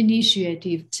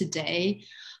initiative today.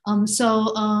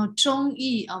 Zhong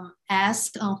Yi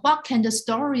asked, what can the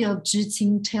story of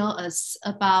Zhiqing tell us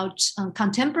about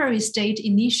contemporary state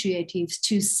initiatives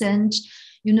to send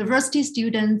university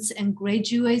students and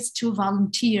graduates to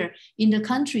volunteer in the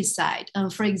countryside?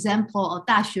 For example,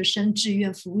 大学生志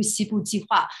愿服务西部计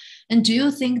划. And do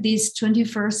you think these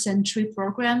 21st century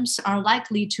programs are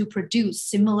likely to produce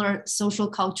similar social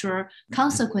cultural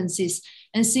consequences?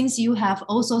 And since you have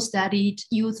also studied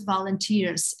youth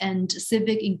volunteers and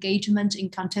civic engagement in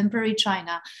contemporary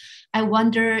China, I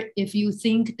wonder if you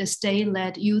think the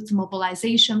state-led youth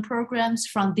mobilization programs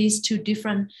from these 2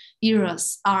 different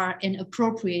eras are an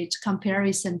appropriate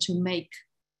comparison to make.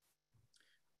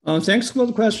 Thanks for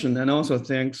the question, and also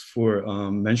thanks for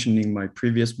mentioning my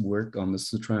previous work on the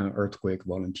Sichuan earthquake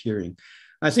volunteering.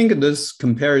 I think this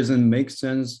comparison makes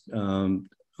sense on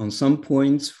some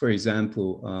points. For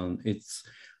example, it's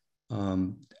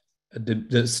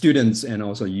the students and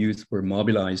also youth were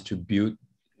mobilized to build,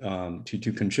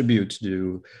 to contribute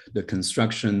to the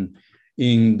construction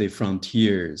in the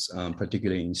frontiers,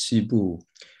 particularly in Xibu.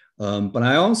 But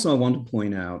I also want to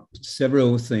point out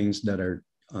several things that are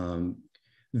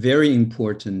very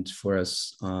important for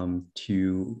us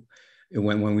to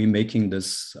when we're making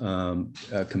this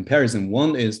comparison.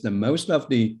 One is that most of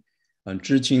the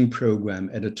Zhiqing program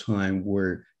at the time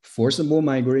were forcible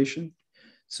migration.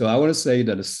 So I want to say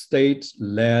that a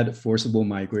state-led forcible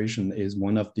migration is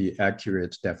one of the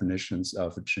accurate definitions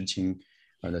of Zhiqing,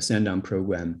 the Sandan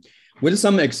program, with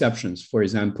some exceptions. For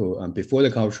example, before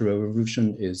the Cultural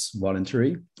Revolution is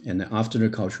voluntary, and after the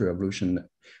Cultural Revolution,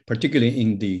 particularly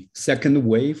in the second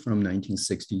wave from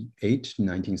 1968 to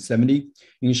 1970,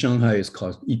 in Shanghai is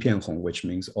called 一片红, which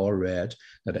means all red,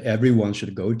 that everyone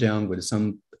should go down with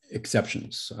some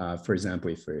exceptions. For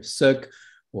example, if you're sick,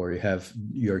 or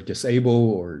you're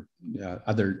disabled, or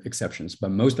other exceptions,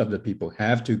 but most of the people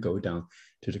have to go down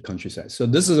to the countryside. So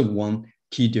this is one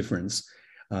key difference.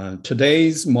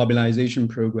 Today's mobilization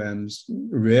programs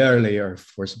rarely are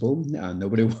forcible.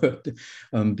 Nobody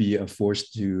would be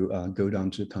forced to go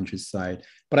down to the countryside.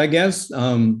 But I guess,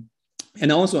 and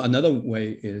also another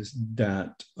way is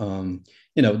that,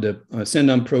 the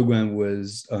Sandan program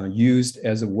was used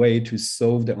as a way to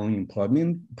solve the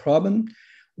unemployment problem,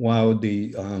 while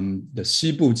the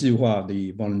Xibu Jihua,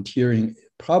 the volunteering,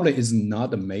 probably is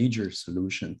not a major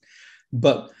solution.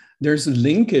 But there's a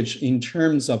linkage in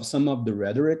terms of some of the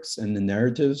rhetorics and the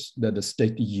narratives that the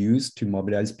state used to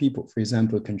mobilize people. For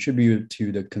example, contribute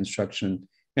to the construction,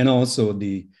 and also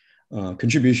the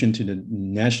contribution to the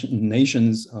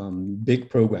nation's big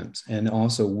programs, and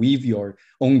also weave your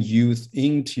own youth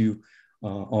into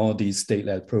all these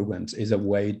state-led programs is a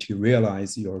way to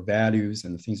realize your values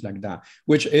and things like that,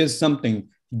 which is something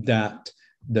that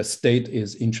the state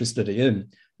is interested in.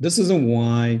 This is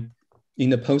why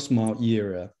in the post-Mao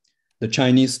era, the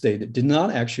Chinese state did not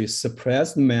actually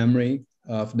suppress the memory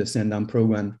of the Sandan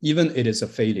program, even it is a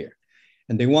failure.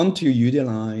 And they want to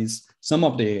utilize some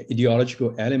of the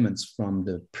ideological elements from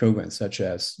the program, such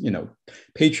as,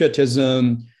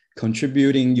 patriotism,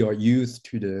 contributing your youth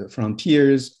to the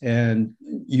frontiers, and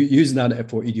you use that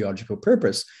for ideological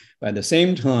purpose. But at the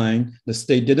same time, the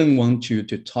state didn't want you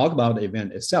to talk about the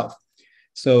event itself.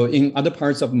 So in other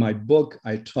parts of my book,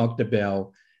 I talked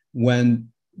about when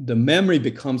the memory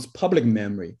becomes public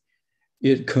memory,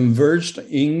 it converged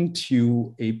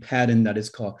into a pattern that is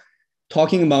called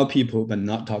talking about people, but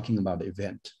not talking about the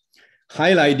event,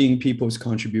 highlighting people's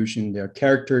contribution, their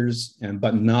characters,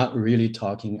 but not really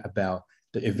talking about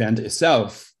the event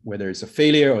itself, whether it's a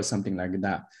failure or something like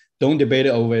that. Don't debate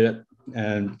over it,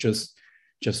 and just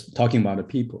talking about the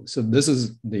people. So this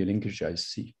is the linkage I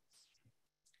see.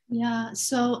 Yeah.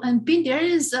 So, and Bin, there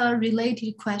is a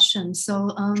related question.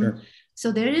 So, Sure.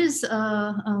 So there is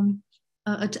a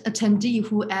attendee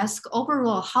who asked,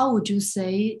 overall, how would you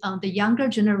say the younger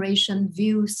generation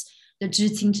views the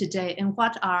Zhiqing today, and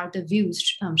what are the views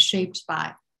shaped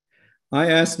by? I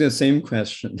ask the same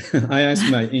question. I ask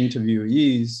my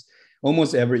interviewees,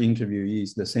 almost every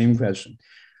interviewee, the same question.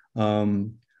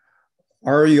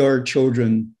 Are your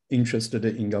children interested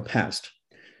in your past?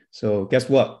 So guess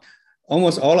what?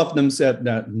 Almost all of them said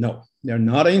that no, they're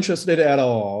not interested at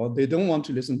all. They don't want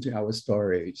to listen to our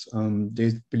stories.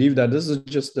 They believe that this is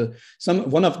just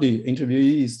one of the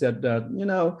interviewees said that, you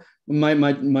know,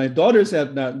 my daughter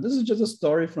said that this is just a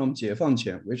story from 解放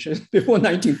前, which is before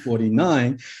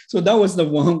 1949. So that was the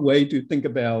one way to think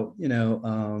about, you know,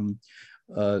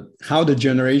 how the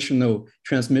generational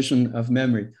transmission of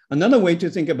memory. Another way to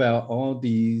think about all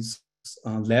these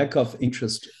lack of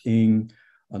interest in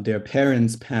their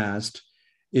parents' past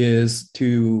is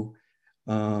to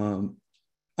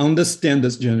understand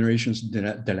this generation's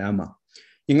dilemma.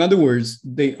 In other words,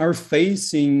 they are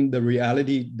facing the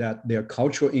reality that their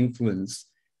cultural influence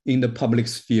in the public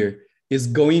sphere is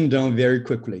going down very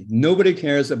quickly. Nobody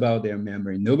cares about their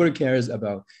memory. Nobody cares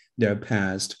about their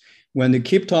past. When they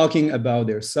keep talking about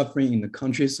their suffering in the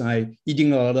countryside,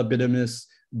 eating a lot of bitterness,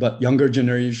 but younger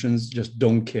generations just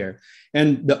don't care.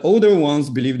 And the older ones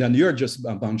believe that you're just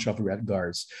a bunch of red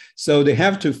guards. So they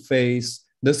have to face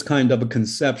this kind of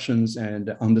conceptions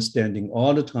and understanding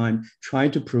all the time,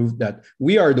 trying to prove that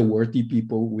we are the worthy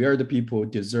people, we are the people who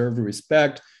deserve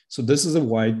respect. So this is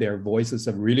why their voices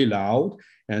are really loud,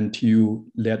 and to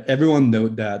let everyone know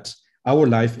that our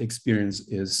life experience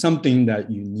is something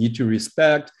that you need to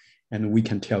respect, and we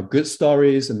can tell good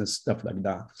stories and stuff like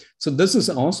that. So this is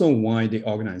also why they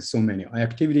organize so many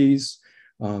activities.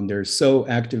 They're so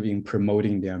active in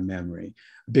promoting their memory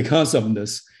because of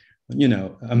this, you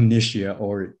know, amnesia,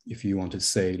 or if you want to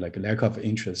say like a lack of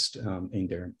interest in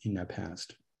their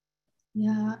past.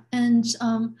 Yeah, and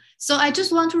so I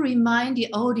just want to remind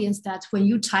the audience that when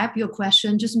you type your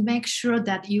question, just make sure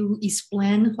that you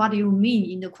explain what you mean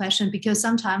in the question, because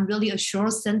sometimes really a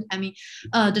short sentence, I mean,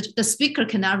 the speaker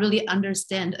cannot really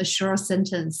understand a short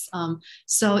sentence.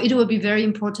 So it will be very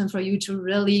important for you to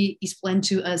really explain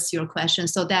to us your question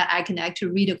so that I can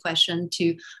actually read a question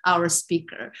to our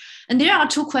speaker. And there are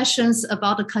two questions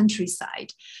about the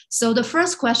countryside. So the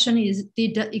first question is,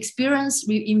 did the experience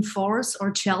reinforce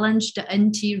or challenge the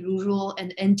anti-rural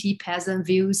and anti-peasant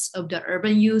views of the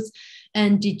urban youth?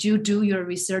 And did you do your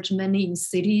research mainly in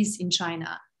cities in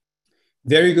China?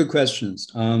 Very good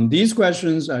questions. These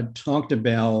questions are talked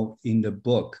about in the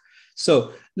book.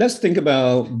 So let's think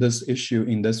about this issue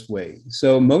in this way.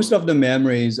 So most of the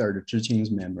memories are the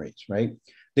Zhiqing's memories, right?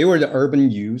 They were the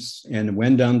urban youths and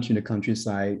went down to the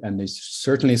countryside, and they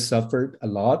certainly suffered a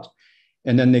lot.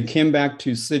 And then they came back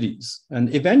to cities.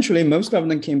 And eventually, most of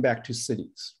them came back to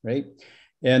cities, right?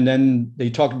 And then they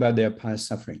talked about their past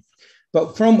suffering.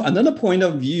 But from another point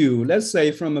of view, let's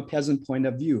say from a peasant point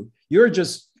of view, you're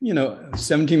just,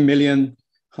 17 million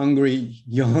hungry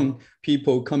young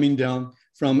people coming down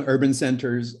from urban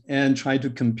centers and try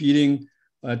to compete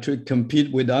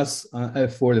with us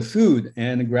for the food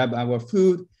and grab our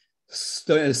food,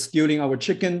 stealing our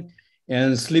chicken,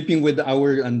 and sleeping with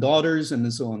our daughters,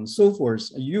 and so on and so forth.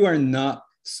 You are not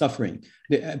suffering.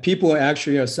 The people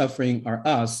actually are suffering are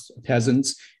us,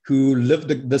 peasants, who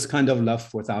lived this kind of life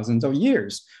for thousands of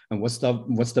years. And what's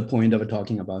the point of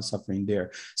talking about suffering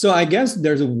there? So I guess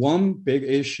there's one big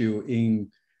issue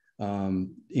in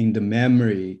the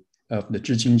memory of the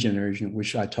Zhiqing generation,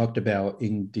 which I talked about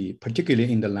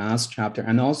particularly in the last chapter,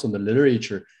 and also the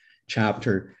literature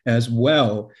chapter as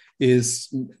well, is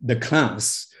the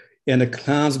class. And the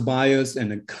class bias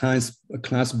and the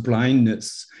class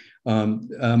blindness.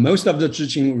 Most of the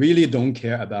Zhiqing really don't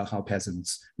care about how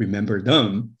peasants remember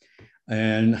them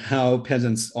and how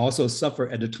peasants also suffer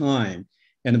at the time.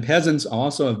 And the peasants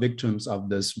also are victims of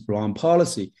this wrong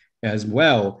policy as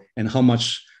well, and how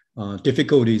much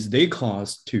difficulties they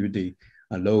cause to the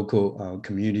local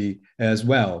community as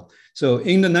well. So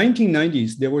in the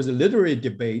 1990s, there was a literary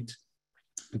debate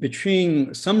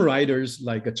between some writers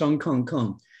like Zhang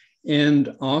Kangkang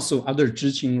and also other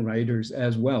Zhiqing writers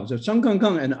as well. So Zhang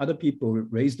Kangkang and other people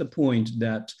raised the point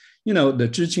that, the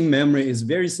Zhiqing memory is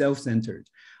very self-centered.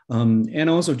 And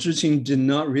also Zhiqing did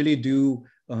not really do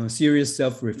serious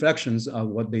self-reflections of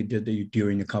what they did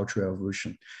during the Cultural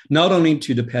Revolution, not only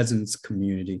to the peasants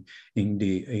community in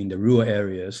the rural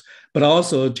areas, but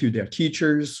also to their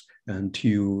teachers and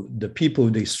to the people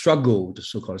they so-called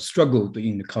struggled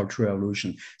in the Cultural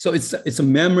Revolution. So it's a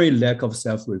memory lack of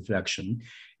self-reflection.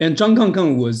 And Zhang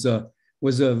Kangkang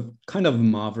was a kind of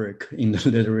maverick in the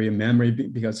literary memory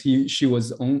because she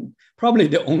was probably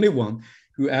the only one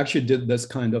who actually did this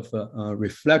kind of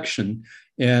reflection.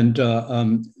 And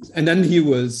then he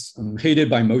was hated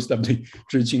by most of the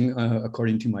Zhiqing,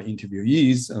 according to my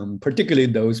interviewees, particularly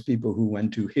those people who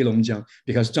went to Heilongjiang,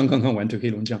 because Zhang Kangkang went to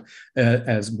Heilongjiang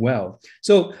as well.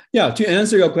 So yeah, to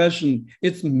answer your question,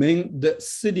 the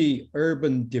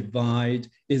city-urban divide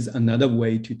is another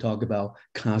way to talk about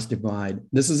class divide.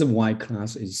 This is why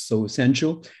class is so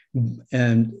essential.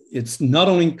 And it's not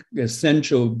only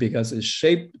essential because it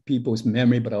shaped people's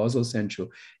memory, but also essential.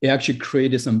 It actually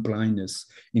created some blindness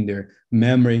in their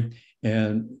memory.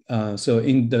 And so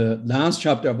in the last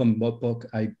chapter of my book,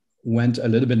 I went a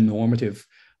little bit normative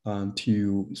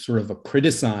to sort of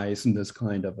criticize this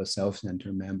kind of a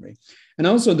self-centered memory. And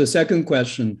also the second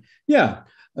question,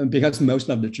 because most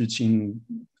of the Zhiqing,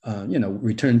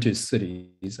 returned to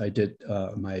cities. I did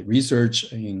my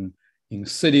research in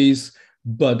cities,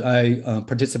 but I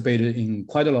participated in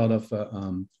quite a lot of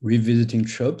revisiting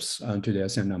trips to their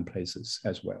Shandong places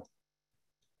as well.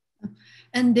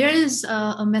 And there is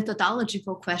a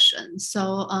methodological question.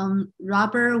 So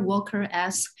Robert Walker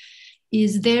asks,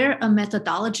 is there a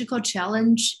methodological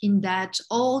challenge in that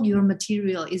all your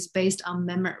material is based on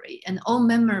memory and all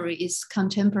memory is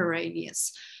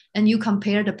contemporaneous? And you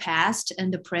compare the past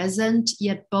and the present,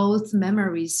 yet both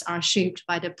memories are shaped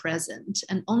by the present,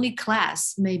 and only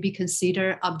class may be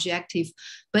considered objective,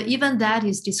 but even that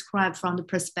is described from the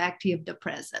perspective of the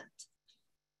present.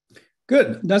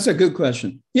 Good, that's a good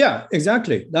question. Yeah,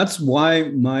 exactly. That's why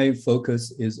my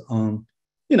focus is on,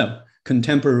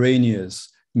 contemporaneous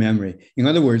memory. In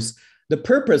other words, the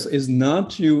purpose is not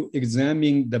to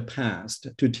examine the past,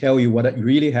 to tell you what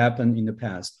really happened in the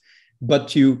past, but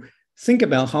to think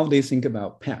about how they think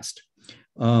about past.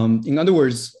 In other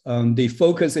words, the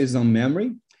focus is on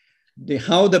memory.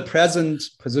 How the present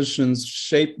positions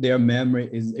shape their memory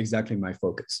is exactly my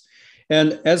focus.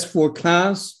 And as for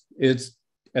class, it's,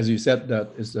 as you said,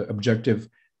 that is the objective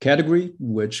category,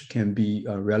 which can be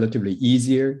relatively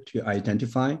easier to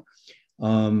identify.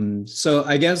 So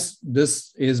I guess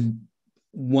this is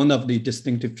one of the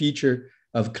distinctive features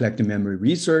of collective memory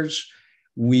research.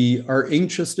 We are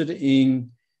interested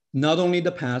in not only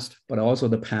the past, but also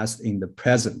the past in the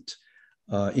present.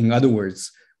 In other words,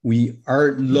 we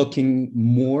are looking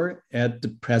more at the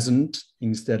present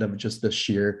instead of just the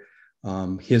sheer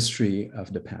history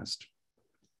of the past.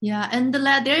 Yeah, and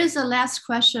there is a last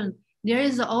question. There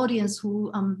is an audience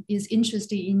who is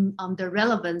interested in the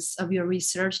relevance of your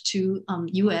research to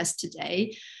US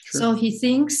today. Sure. So he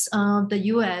thinks the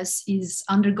US is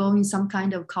undergoing some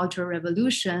kind of cultural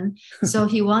revolution. So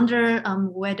he wondered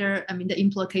whether, the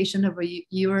implication of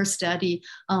your study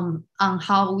on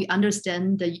how we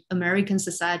understand the American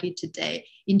society today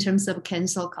in terms of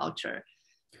cancel culture.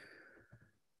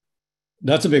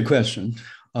 That's a big question.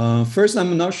 First,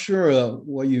 I'm not sure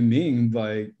what you mean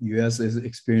by US is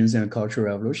experiencing a cultural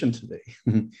revolution today.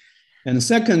 And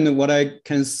second, what I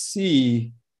can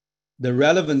see, the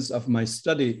relevance of my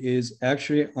study is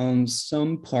actually on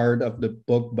some part of the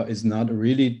book, but it's not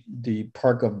really the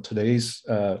part of today's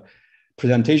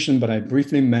presentation, but I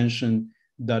briefly mentioned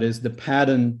that is the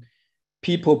pattern,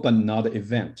 people, but not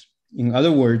event. In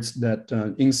other words, that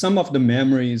in some of the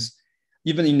memories,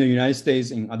 even in the United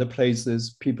States, in other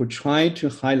places, people try to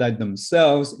highlight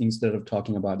themselves instead of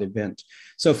talking about the event.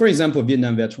 So for example,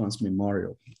 Vietnam Veterans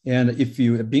Memorial. And if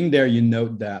you have been there, you know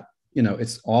that,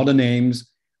 it's all the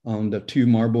names on the 2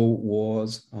 marble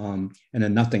walls and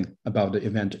then nothing about the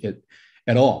event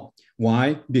at all.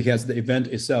 Why? Because the event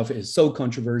itself is so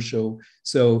controversial.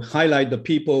 So highlight the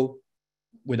people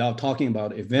without talking about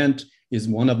the event is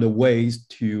one of the ways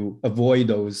to avoid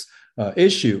those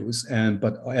issues,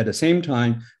 but at the same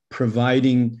time,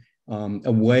 providing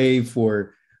a way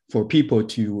for people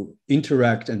to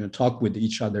interact and talk with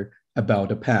each other about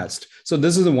the past. So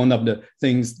this is one of the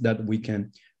things that we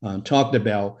can talk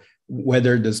about,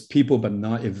 whether this people but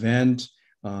not event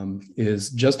is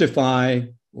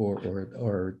justified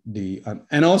or the,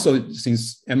 and also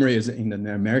since Emory is in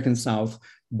the American South,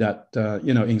 that,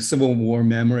 in Civil War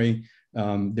memory,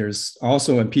 there's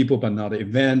also a people but not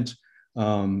event.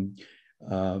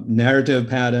 narrative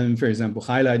pattern, for example,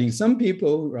 highlighting some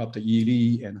people Rob the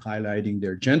Yili and highlighting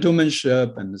their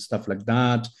gentlemanship and stuff like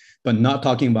that, but not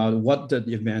talking about what the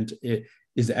event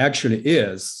actually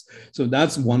is. So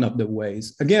that's one of the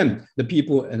ways. Again, the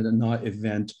people and the not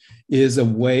event is a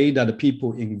way that the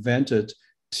people invented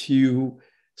to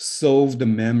solve the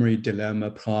memory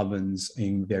dilemma problems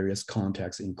in various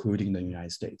contexts, including the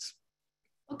United States.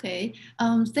 Okay,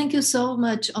 thank you so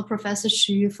much, Professor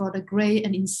Xu, for the great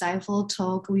and insightful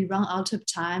talk. We run out of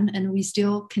time and we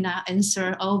still cannot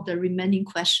answer all the remaining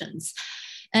questions.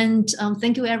 And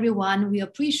thank you, everyone. We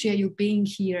appreciate you being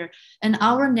here. And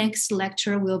our next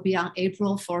lecture will be on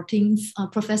April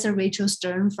 14th. Professor Rachel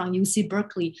Stern from UC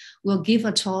Berkeley will give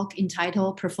a talk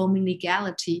entitled Performing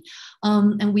Legality.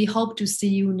 And we hope to see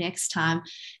you next time.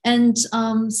 And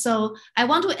so I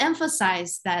want to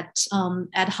emphasize that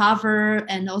at Harvard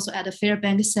and also at the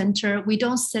Fairbanks Center, we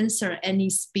don't censor any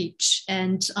speech.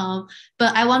 And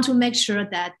but I want to make sure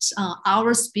that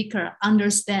our speaker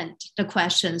understand the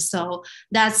question. So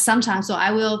that's sometimes, so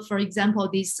I will, for example,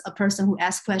 a person who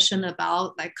asked question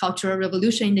about like Cultural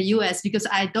Revolution in the US, because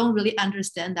I don't really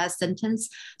understand that sentence.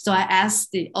 So I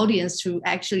asked the audience to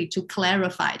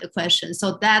clarify the question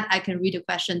so that I can read the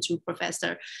question to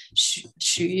Professor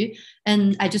Xu.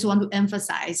 And I just want to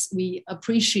emphasize, we value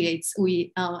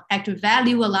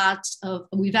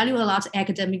a lot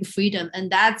academic freedom, and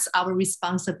that's our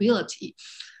responsibility.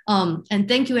 And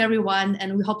thank you, everyone.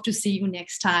 And we hope to see you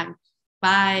next time.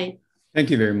 Bye. Thank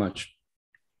you very much.